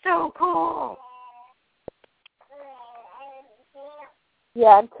 that is so cool.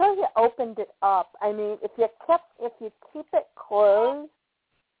 Yeah, until you opened it up. I mean, if you keep it closed,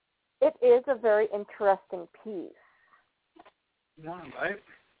 it is a very interesting piece. Yeah, right.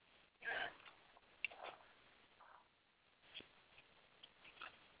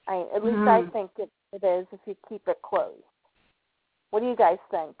 At least I think it is if you keep it closed. What do you guys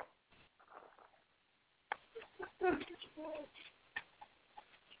think?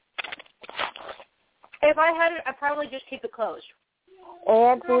 If I had it, I'd probably just keep it closed.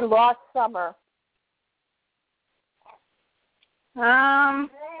 And we lost Summer.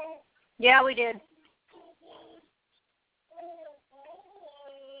 Yeah, we did.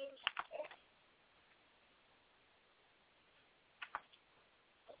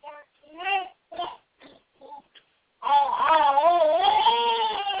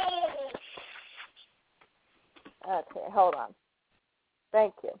 Okay, hold on.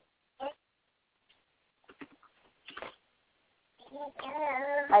 Thank you.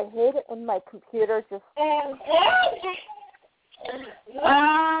 I hate it when my computer just... Oh.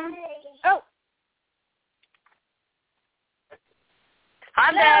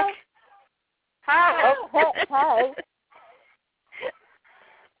 I'm back. Hi. Okay, hi.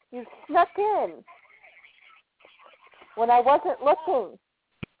 You snuck in when I wasn't looking.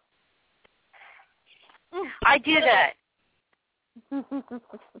 I do that.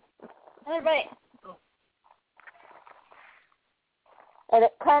 Everybody. And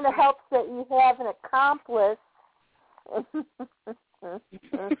it kind of helps that you have an accomplice.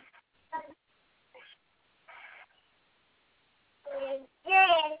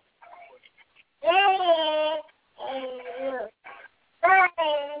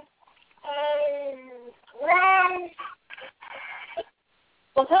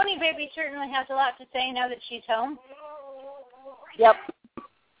 Well, Pony Baby certainly has a lot to say now that she's home. Yep.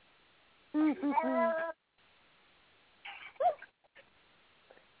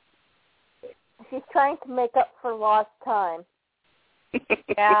 She's trying to make up for lost time.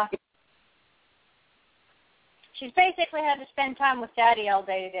 Yeah. She's basically had to spend time with Daddy all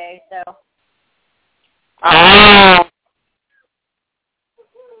day today, so.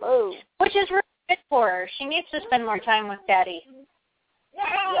 Oh. Which is really good for her. She needs to spend more time with Daddy.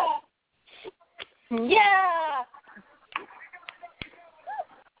 Yeah!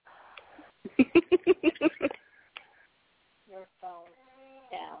 Your phone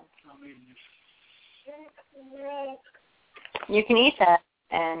down. You can eat that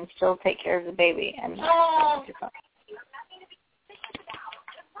and still take care of the baby and not your phone.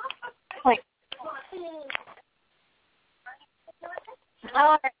 Wait.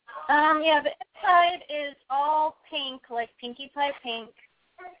 All right. Yeah, the inside is all pink, like Pinkie Pie pink.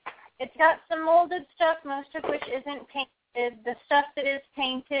 It's got some molded stuff, most of which isn't painted. The stuff that is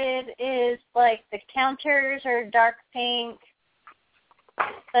painted is like the counters are dark pink.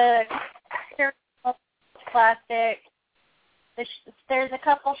 The plastic. There's a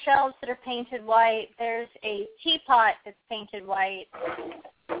couple shelves that are painted white. There's a teapot that's painted white.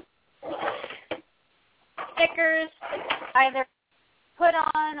 Stickers either put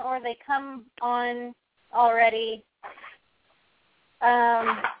on or they come on already.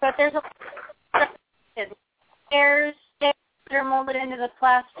 But there's a stairs that are molded into the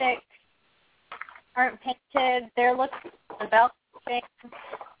plastic, aren't painted. They're looking about the same.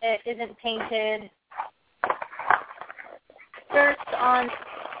 It isn't painted. Skirts on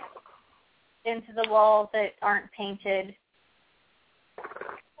into the wall that aren't painted.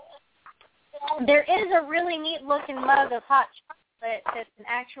 There is a really neat looking mug of hot chocolate that's an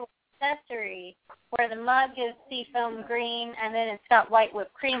actual accessory where the mug is seafoam green and then it's got white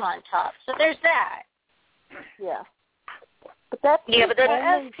whipped cream on top. So there's that. Yeah. But that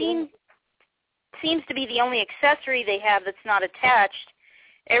seems to be the only accessory they have that's not attached.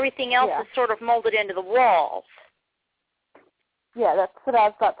 Everything else is sort of molded into the walls. Yeah, that's what I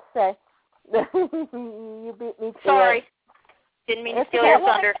was about to say. You beat me to Sorry. it. Didn't mean to steal your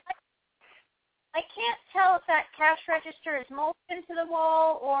thunder. I can't tell if that cash register is molded into the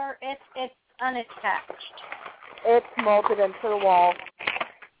wall or if it's unattached. It's molded into the wall.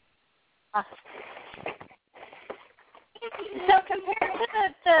 So compared to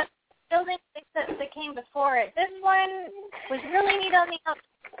the building that came before it, this one was really neat on the outside,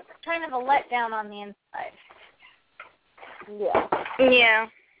 kind of a letdown on the inside. Yeah. Yeah.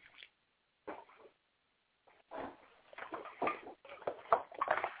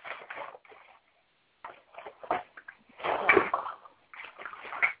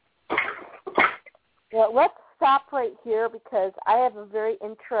 Well, let's stop right here because I have a very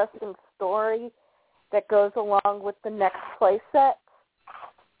interesting story that goes along with the next playset.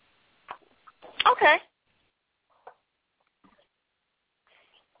 Okay.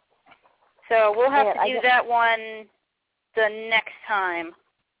 So we'll have to do that one the next time.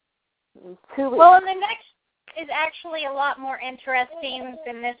 2 weeks. Well, and the next is actually a lot more interesting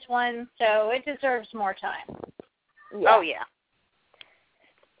than this one, so it deserves more time. Yeah. Oh, yeah.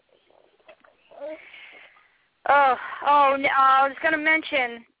 I was going to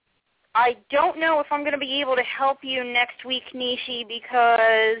mention, I don't know if I'm going to be able to help you next week, Nishi,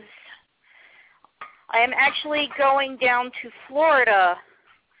 because I am actually going down to Florida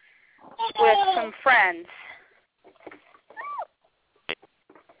with some friends.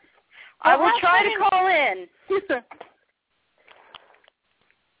 I will try to call in.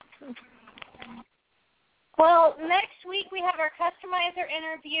 Well, next week we have our customizer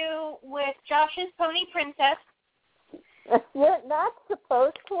interview with Josh's Pony Princess. You're not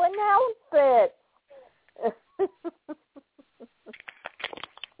supposed to announce it.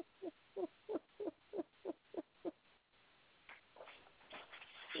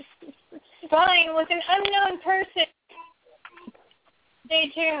 Fine, with an unknown person. Stay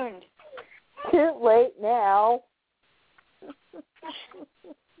tuned. Too late now.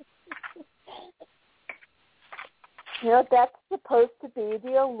 You know, that's supposed to be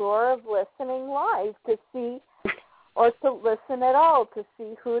the allure of listening live, to see, or to listen at all, to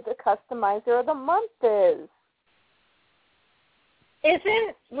see who the customizer of the month is.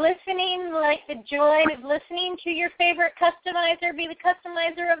 Isn't listening like the joy of listening to your favorite customizer be the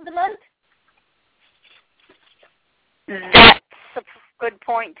customizer of the month? That's a good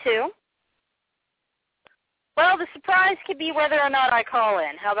point, too. Well, the surprise could be whether or not I call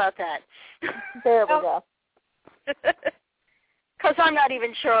in. How about that? There we go. Because I'm not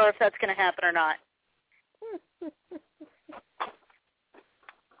even sure if that's going to happen or not.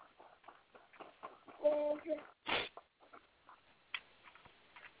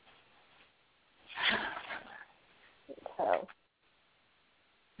 So.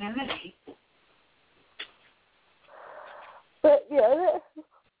 But yeah,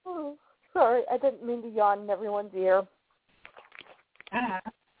 sorry, I didn't mean to yawn in everyone's ear.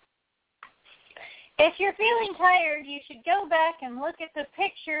 If you're feeling tired, you should go back and look at the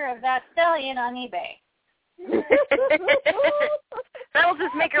picture of that stallion on eBay. That'll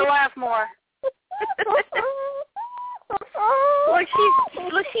just make her laugh more.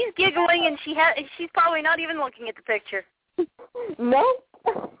 Look, she's giggling, and she's probably not even looking at the picture. Nope.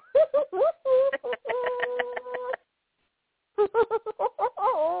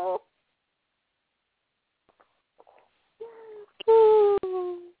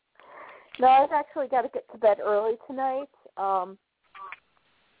 No, I've actually got to get to bed early tonight.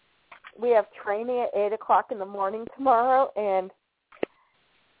 We have training at 8 o'clock in the morning tomorrow, and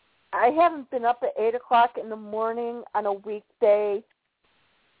I haven't been up at 8 o'clock in the morning on a weekday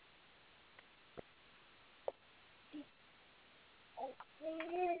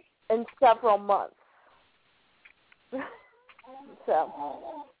in several months.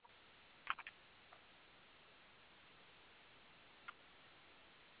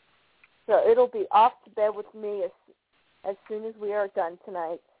 So it'll be off to bed with me as soon as we are done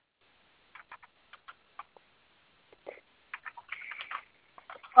tonight.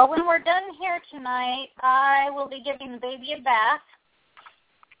 Well, when we're done here tonight, I will be giving the baby a bath.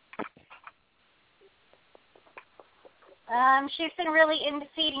 She's been really into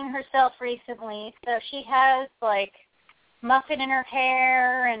feeding herself recently, so she has, like, muffin in her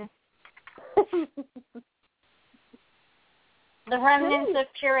hair and the remnants of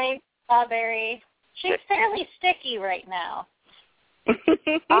pureed strawberry. She's fairly sticky right now.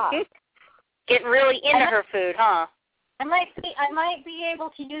 Getting really into her food, huh? I might be able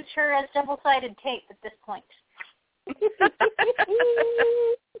to use her as double-sided tape at this point.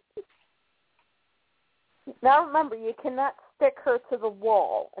 Now remember, you cannot stick her to the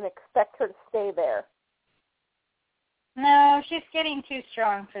wall and expect her to stay there. No, she's getting too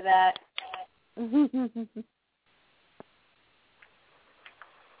strong for that.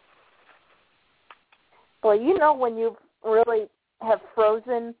 Well, you know when you really have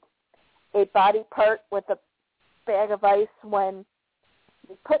frozen a body part with a bag of ice, when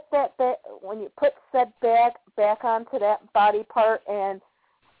you put said bag back onto that body part and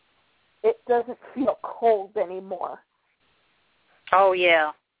it doesn't feel cold anymore. Oh,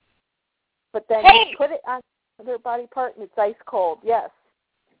 yeah. But then you put it on their body part and it's ice cold, yes.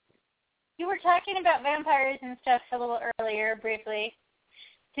 You were talking about vampires and stuff a little earlier, briefly.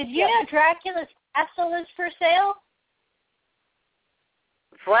 Did you know Dracula's castle is for sale?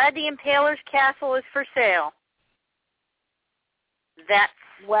 Vlad the Impaler's castle is for sale. That's...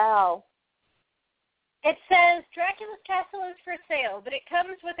 Wow. It says Dracula's castle is for sale, but it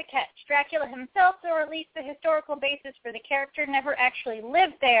comes with a catch. Dracula himself, or at least the historical basis for the character, never actually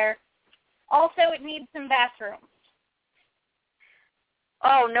lived there. Also, it needs some bathrooms.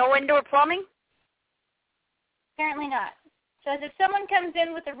 Oh, no indoor plumbing? Apparently not. Says if someone comes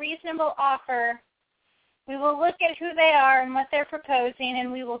in with a reasonable offer, we will look at who they are and what they're proposing,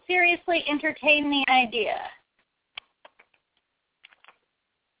 and we will seriously entertain the idea.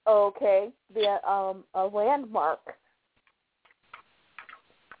 Okay, a landmark.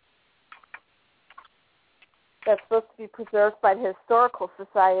 That's supposed to be preserved by the Historical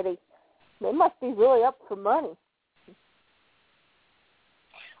Society. They must be really up for money.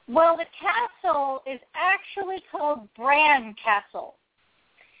 Well, the castle is actually called Bran Castle.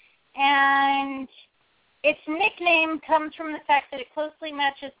 And its nickname comes from the fact that it closely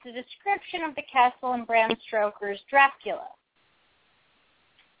matches the description of the castle in Bram Stoker's Dracula.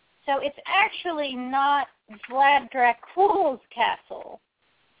 So it's actually not Vlad Dracula's castle.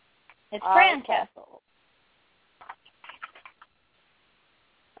 It's Bran Castle.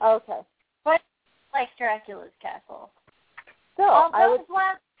 Okay. But like Dracula's castle. So although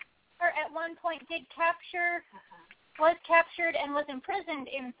Vlad at one point was captured and was imprisoned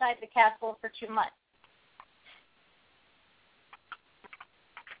inside the castle for 2 months.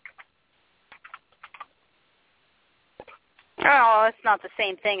 Oh, it's not the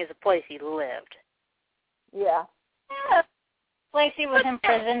same thing as a place he lived. Yeah. The place he was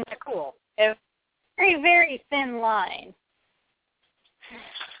imprisoned. Cool. A very, very thin line.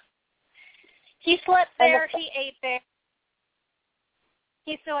 He slept there. He ate there.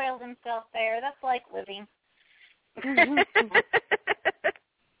 He soiled himself there. That's like living. And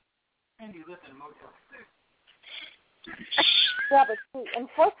you lived in a motel. Yeah, but see,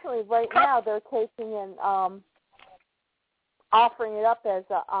 unfortunately, right now they're taking and offering it up as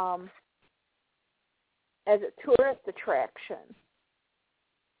a tourist attraction.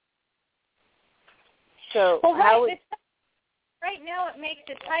 So well, right now it makes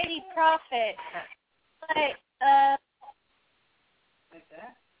a tidy profit, but like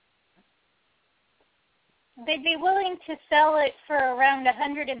that? they'd be willing to sell it for around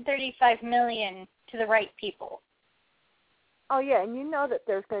 $135 million to the right people. Oh yeah, and you know that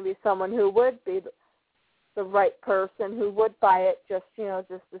there's going to be someone who would be the right person who would buy it just to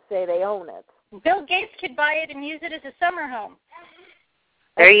say they own it. Bill Gates could buy it and use it as a summer home.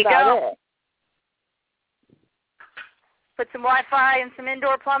 There you go. It. Put some Wi-Fi and some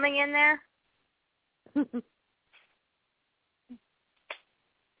indoor plumbing in there.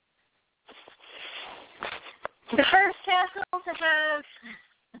 The first castle to have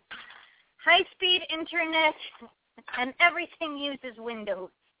high-speed internet and everything uses Windows.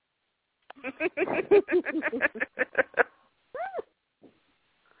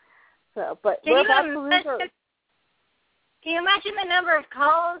 So, but can you imagine the number of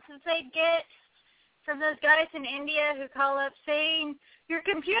calls that they'd get from those guys in India who call up saying, your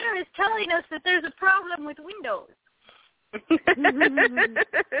computer is telling us that there's a problem with Windows?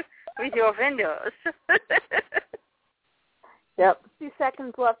 With your Windows. Yep. 2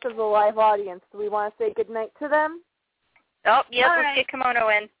 seconds left of the live audience. Do we want to say goodnight to them? Oh, yep, all let's right. get Kimono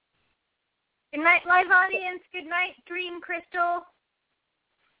in. Good night, live audience. Good night, Dream Crystal.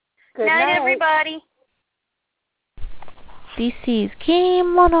 Good night, everybody. This is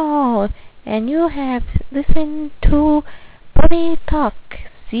Kimono, and you have listened to Pony Talk.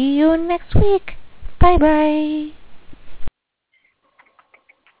 See you next week. Bye-bye.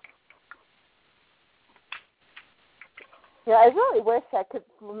 Yeah, I really wish I could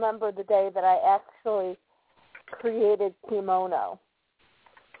remember the day that I actually created Kimono.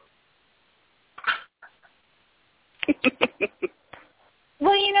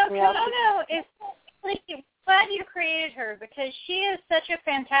 Kimono is like, glad you created her because she is such a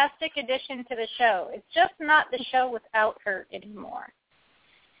fantastic addition to the show. It's just not the show without her anymore.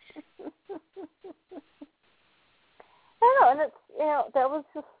 I know, and it's, that was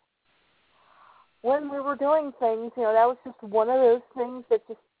just, when we were doing things, that was just one of those things that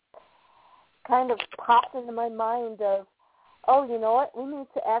just kind of popped into my mind of, oh, you know what, we need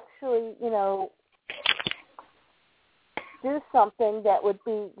to actually, do something that would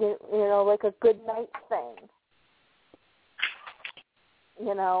be, like a good night thing.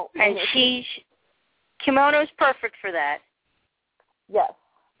 And Kimono's perfect for that. Yes.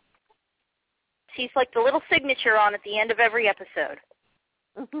 She's like the little signature on at the end of every episode.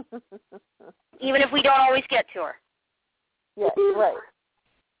 Even if we don't always get to her. Yes, right.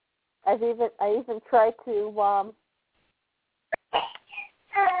 I even tried to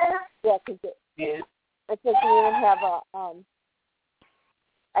it doesn't even have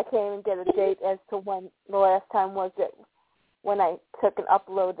I can't even get a date as to when the last time was it when I took and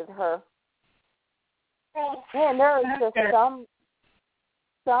uploaded her. Man, there is just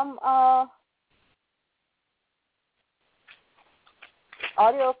some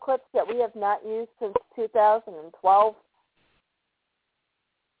audio clips that we have not used since 2012.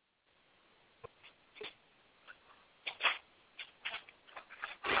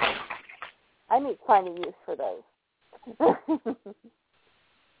 I need to find a use for those.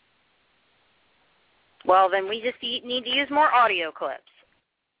 Well, then we just need to use more audio clips.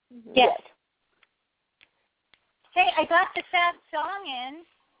 Yes. Hey, I got the sad song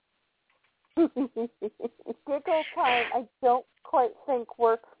in. Giggle time, I don't quite think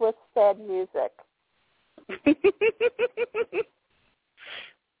works with sad music.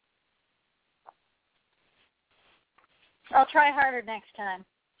 I'll try harder next time.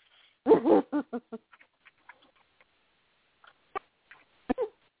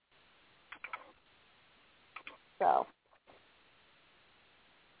 So.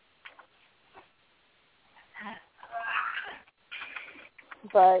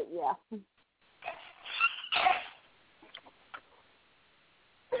 But, yeah.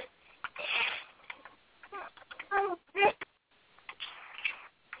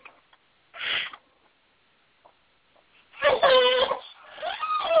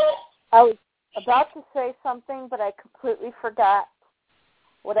 I was about to say something, but I completely forgot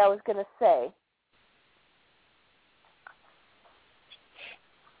what I was going to say.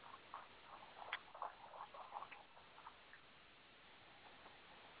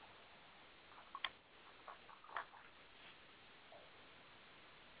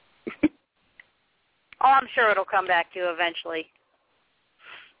 Oh, I'm sure it'll come back to you eventually.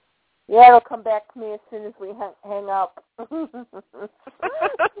 Yeah, it'll come back to me as soon as we hang up.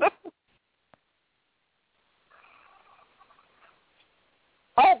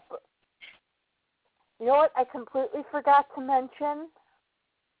 Oh, you know what? I completely forgot to mention.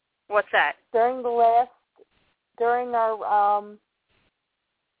 What's that? During our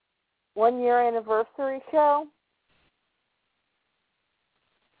 1-year anniversary show.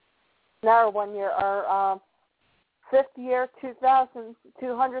 Not our 1 year, our 5th year,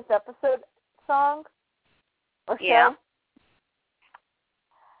 200th episode song or show. Yeah.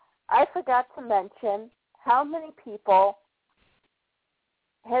 I forgot to mention how many people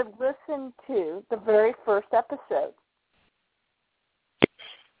had listened to the very first episode.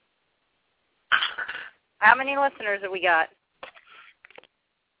 How many listeners have we got?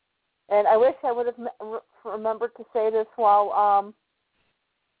 And I wish I would have remembered to say this while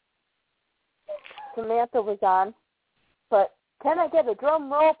Samantha was on, but can I get a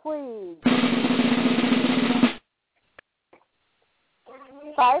drum roll, please?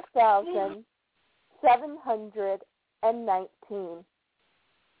 5,719.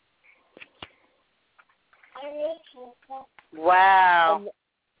 Wow. And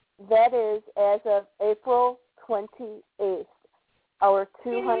that is as of April 28th, our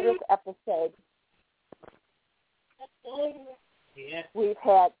 200th episode. Yeah. We've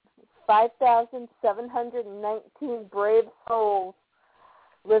had 5,719 brave souls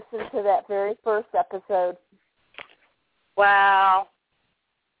listen to that very first episode. Wow.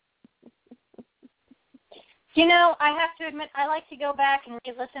 I have to admit, I like to go back and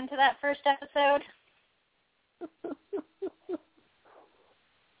re-listen to that first episode.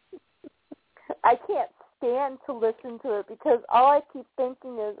 I can't stand to listen to it because all I keep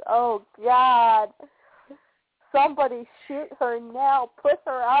thinking is, oh, God, somebody shoot her now. Put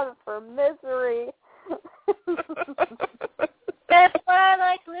her out of her misery. That's why I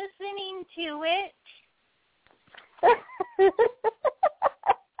like listening to it.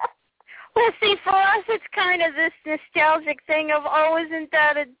 Well, see, for us, it's kind of this nostalgic thing of, oh, isn't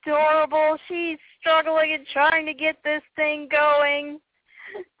that adorable? She's struggling and trying to get this thing going.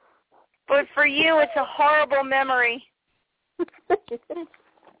 But for you, it's a horrible memory.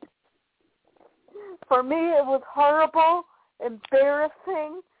 For me, it was horrible,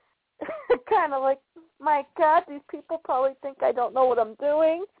 embarrassing, kind of like, my God, these people probably think I don't know what I'm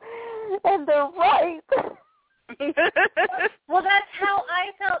doing, and they're right. Well, that's how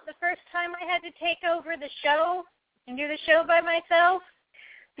I felt the first time I had to take over the show and do the show by myself.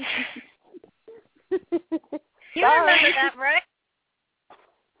 You remember that, right?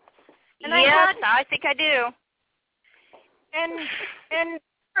 And yes, I think I do. And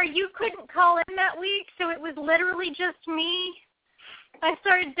you couldn't call in that week, so it was literally just me. I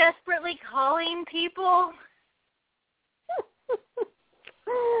started desperately calling people.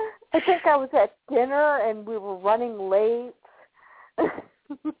 I think I was at dinner and we were running late.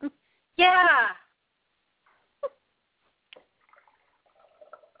 Yeah.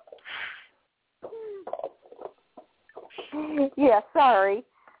 Yeah, sorry.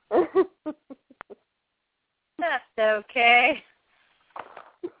 That's okay.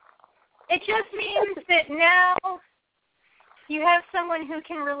 It just means that now you have someone who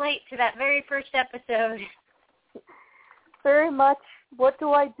can relate to that very first episode. Very much. What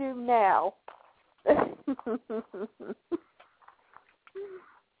do I do now?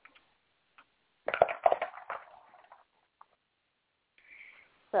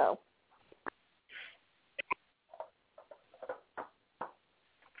 So.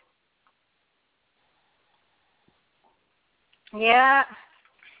 Yeah.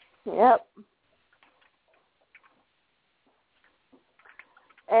 Yep.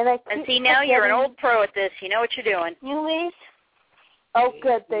 And see, now you're an old pro at this. You know what you're doing. You, Lise? Oh,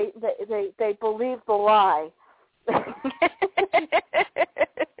 good. They believe the lie.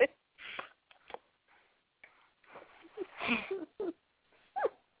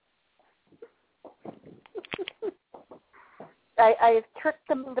 I have tricked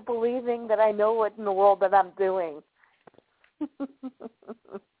them into believing that I know what in the world that I'm doing.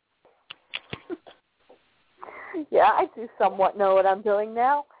 Yeah, I do somewhat know what I'm doing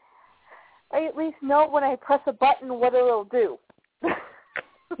now. I at least know when I press a button what it'll do.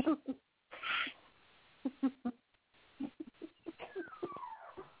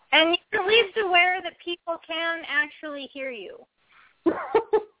 And you're at least aware that people can actually hear you.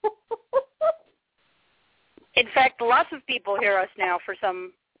 In fact, lots of people hear us now for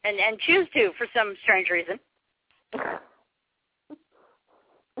some, and choose to for some strange reason.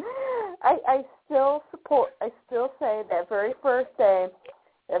 I still say that very first day,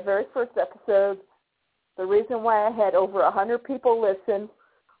 that very first episode, the reason why I had over 100 people listen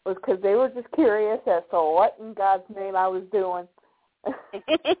was because they were just curious as to what in God's name I was doing.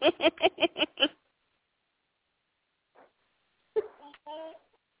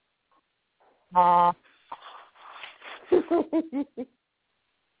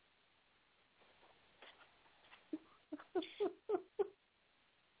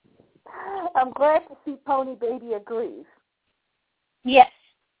 I'm glad to see Pony Baby agrees. Yes.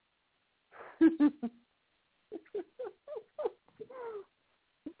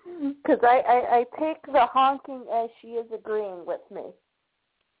 Because I take the honking as she is agreeing with me.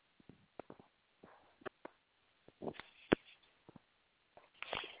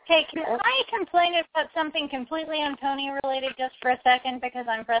 Hey, can I complain about something completely unpony related just for a second because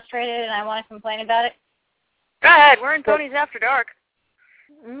I'm frustrated and I want to complain about it? Go ahead. We're in Ponies After Dark.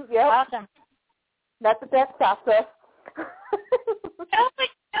 Yep. Awesome. Not that that stops us. You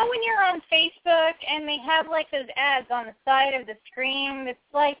know when you're on Facebook and they have like those ads on the side of the screen that's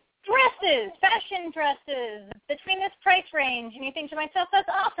like dresses, fashion dresses, between this price range, and you think to myself, that's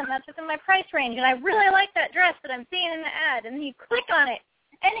awesome, that's within my price range, and I really like that dress that I'm seeing in the ad, and then you click on it,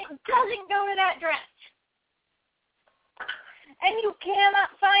 and it doesn't go to that dress. And you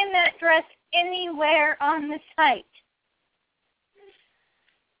cannot find that dress anywhere on the site.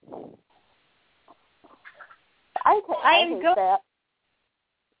 I hate that.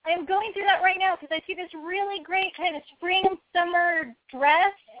 I am going through that right now because I see this really great kind of spring summer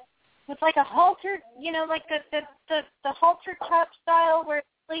dress with like a halter, you know, like the halter top style where it's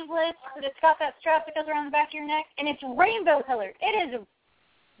sleeveless, but it's got that strap that goes around the back of your neck, and it's rainbow colored. It is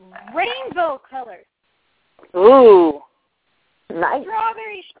rainbow colored. Ooh, nice.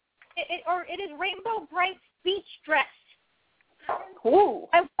 Strawberry, it is rainbow bright beach dress. Ooh.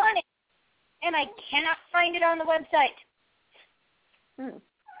 I want it, and I cannot find it on the website.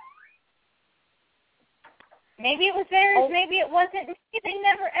 Maybe it was theirs, maybe it wasn't. Maybe they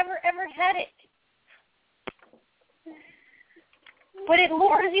never, ever, ever had it. But it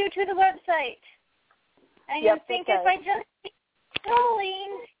lures you to the website. And you think if I just keep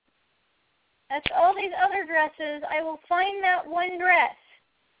scrolling, that's all these other dresses, I will find that one dress.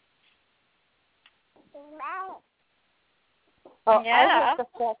 Well, yeah. I like the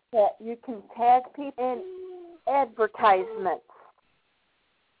fact that you can tag people in advertisements.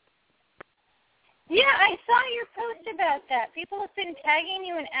 Yeah, I saw your post about that. People have been tagging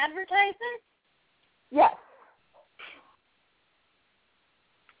you in advertisements? Yes.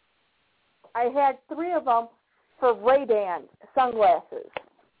 I had 3 of them for Ray-Ban sunglasses.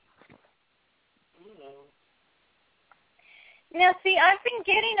 Now, see, I've been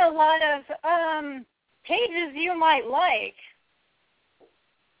getting a lot of pages you might like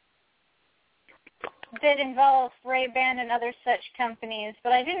that involve Ray-Ban and other such companies,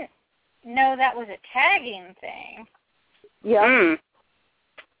 but I didn't know that was a tagging thing. Yeah.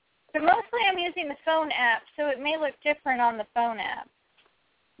 But mostly I'm using the phone app, so it may look different on the phone app.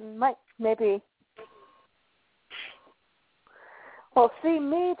 Maybe. Well, see,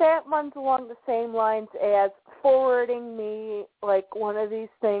 me, that runs along the same lines as forwarding me, like, one of these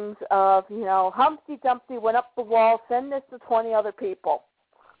things of, Humpty Dumpty went up the wall, send this to 20 other people.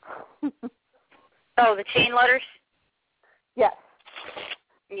 Oh, the chain letters? Yes.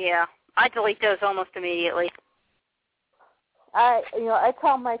 Yeah, I delete those almost immediately. I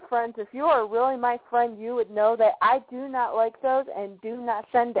tell my friends, if you are really my friend, you would know that I do not like those and do not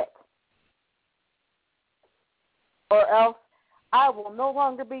send it. Or else I will no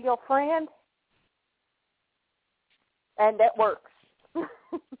longer be your friend. And that works.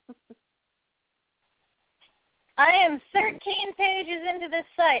 I am 13 pages into this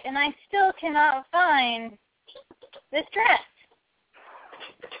site, and I still cannot find this dress.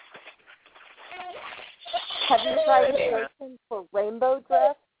 Have you tried searching for rainbow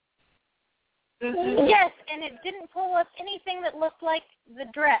dress? Yes, and it didn't pull up anything that looked like the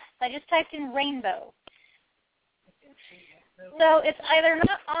dress. I just typed in rainbow. So it's either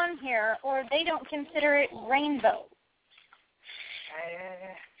not on here or they don't consider it rainbow.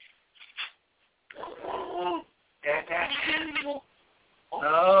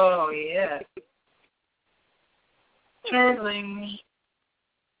 Oh, yeah. Turtling.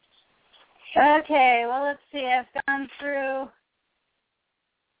 Okay, well, let's see. I've gone through.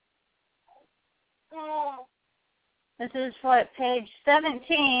 This is page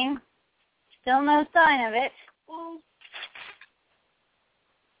 17. Still no sign of it.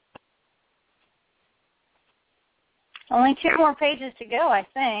 Only 2 more pages to go, I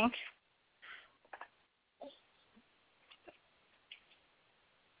think.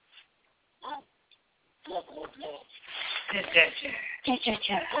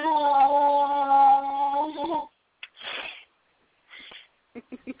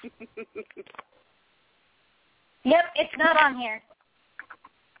 Yep, it's not on here.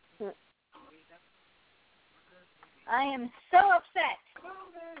 I am so upset.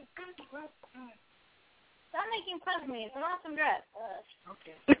 Stop making fun of me. It's an awesome dress.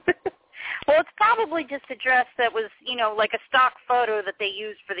 Okay. Well, it's probably just a dress that was, like a stock photo that they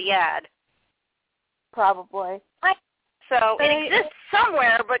used for the ad. Probably. So it exists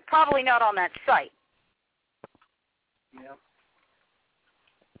somewhere, but probably not on that site. Yeah.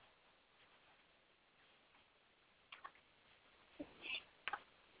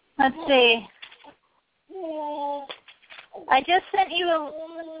 Let's see. I just sent you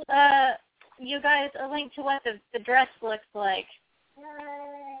you guys a link to what the dress looks like.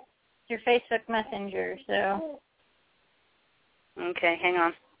 Your Facebook Messenger, so. Okay, hang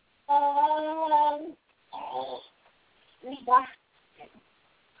on.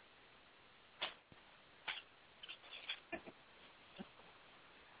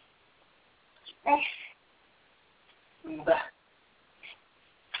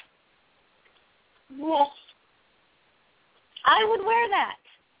 I would wear that.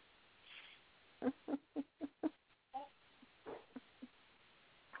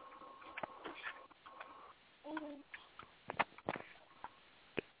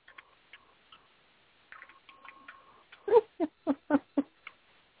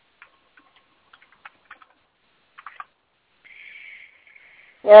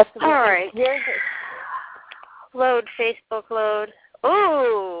 Yes. All right. Load, Facebook load.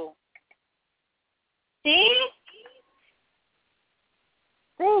 Ooh. See?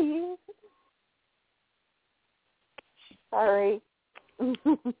 See? Sorry.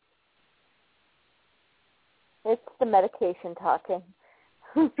 It's the medication talking.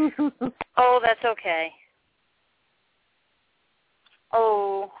 Oh, that's okay.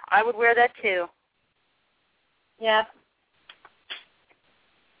 Oh, I would wear that too. Yep.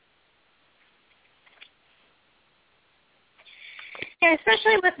 Yeah,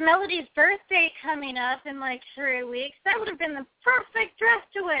 especially with Melody's birthday coming up in like 3 weeks, that would have been the perfect dress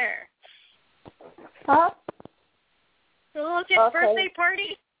to wear. Huh? The little kid's birthday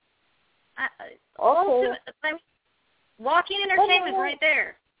party. Ultimate, walking entertainment right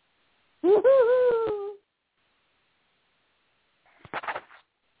there.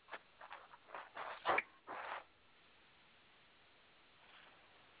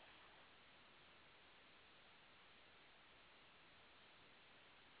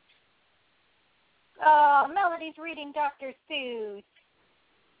 Oh, Melody's reading Dr. Seuss.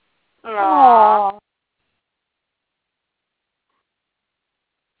 Aww.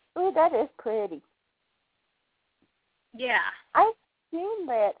 Ooh, that is pretty. Yeah. I've seen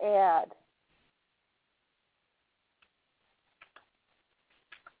that ad.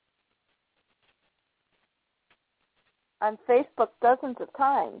 On Facebook dozens of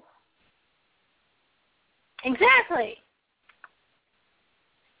times. Exactly.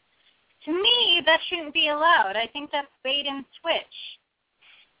 To me, that shouldn't be allowed. I think that's bait and switch.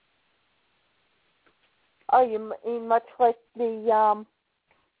 Oh, you mean much like the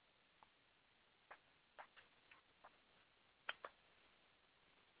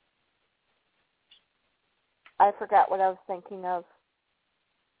I forgot what I was thinking of.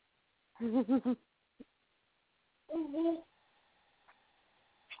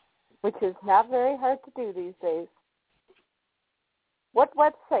 Which is not very hard to do these days. What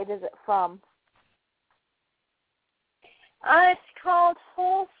website is it from? It's called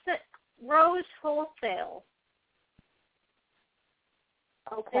Rose Wholesale.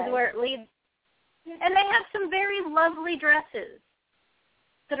 Okay. Is where it leads. And they have some very lovely dresses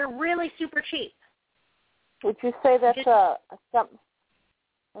that are really super cheap. Would you say that's something?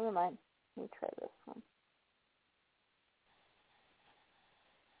 Never mind. Let me try this one.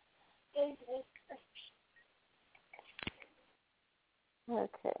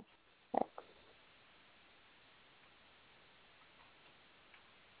 Okay. Thanks.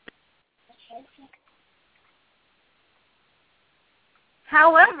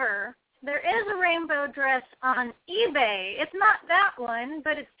 However, there is a rainbow dress on eBay. It's not that one,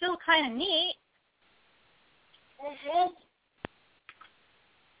 but it's still kind of neat.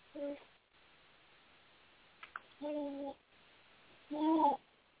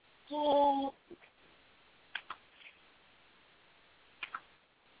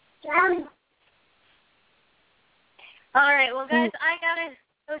 All right, well, guys, I gotta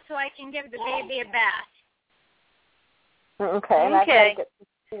go so I can give the baby a bath. Okay. And I gotta get some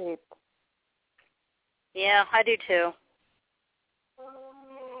sleep. Yeah, I do too.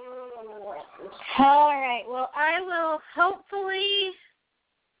 All right, well, I will hopefully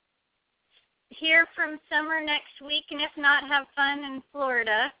hear from Summer next week, and if not, have fun in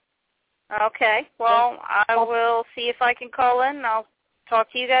Florida. Okay, well, I will see if I can call in, and I'll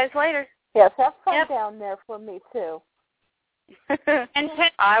talk to you guys later. Yes, have fun down there for me, too. And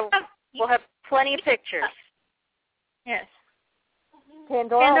we'll have plenty of pictures. Yes.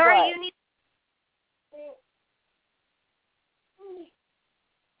 Pandora, you need...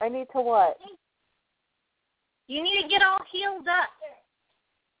 I need to what? You need to get all healed up.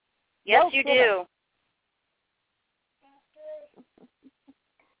 Yes, you do.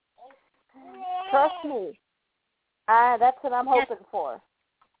 Trust me. That's what I'm hoping for.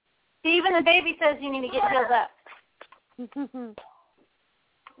 Even the baby says you need to get healed up.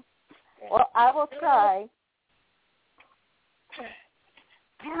 Well, I will try.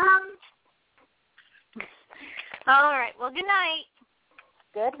 All right. Well, good night.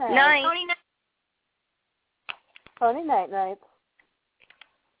 Good night. Night. Pony night.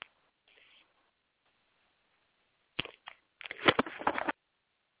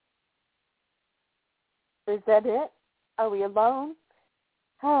 Is that it? Are we alone?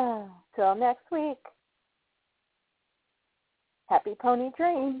 Till next week. Happy pony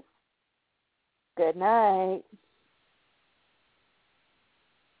dreams. Good night.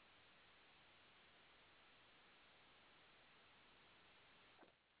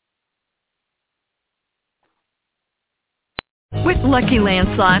 With Lucky Land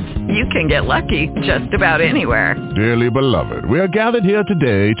Slots, you can get lucky just about anywhere. Dearly beloved, we are gathered here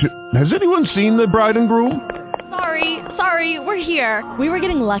today to... Has anyone seen the bride and groom? Sorry, we're here. We were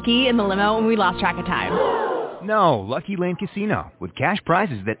getting lucky in the limo and we lost track of time. No, Lucky Land Casino, with cash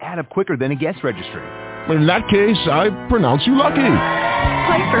prizes that add up quicker than a guest registry. In that case, I pronounce you lucky.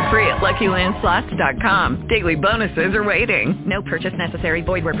 Play for free at LuckyLandSlots.com. Daily bonuses are waiting. No purchase necessary.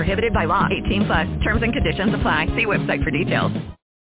 Void where prohibited by law. 18+. Terms and conditions apply. See website for details.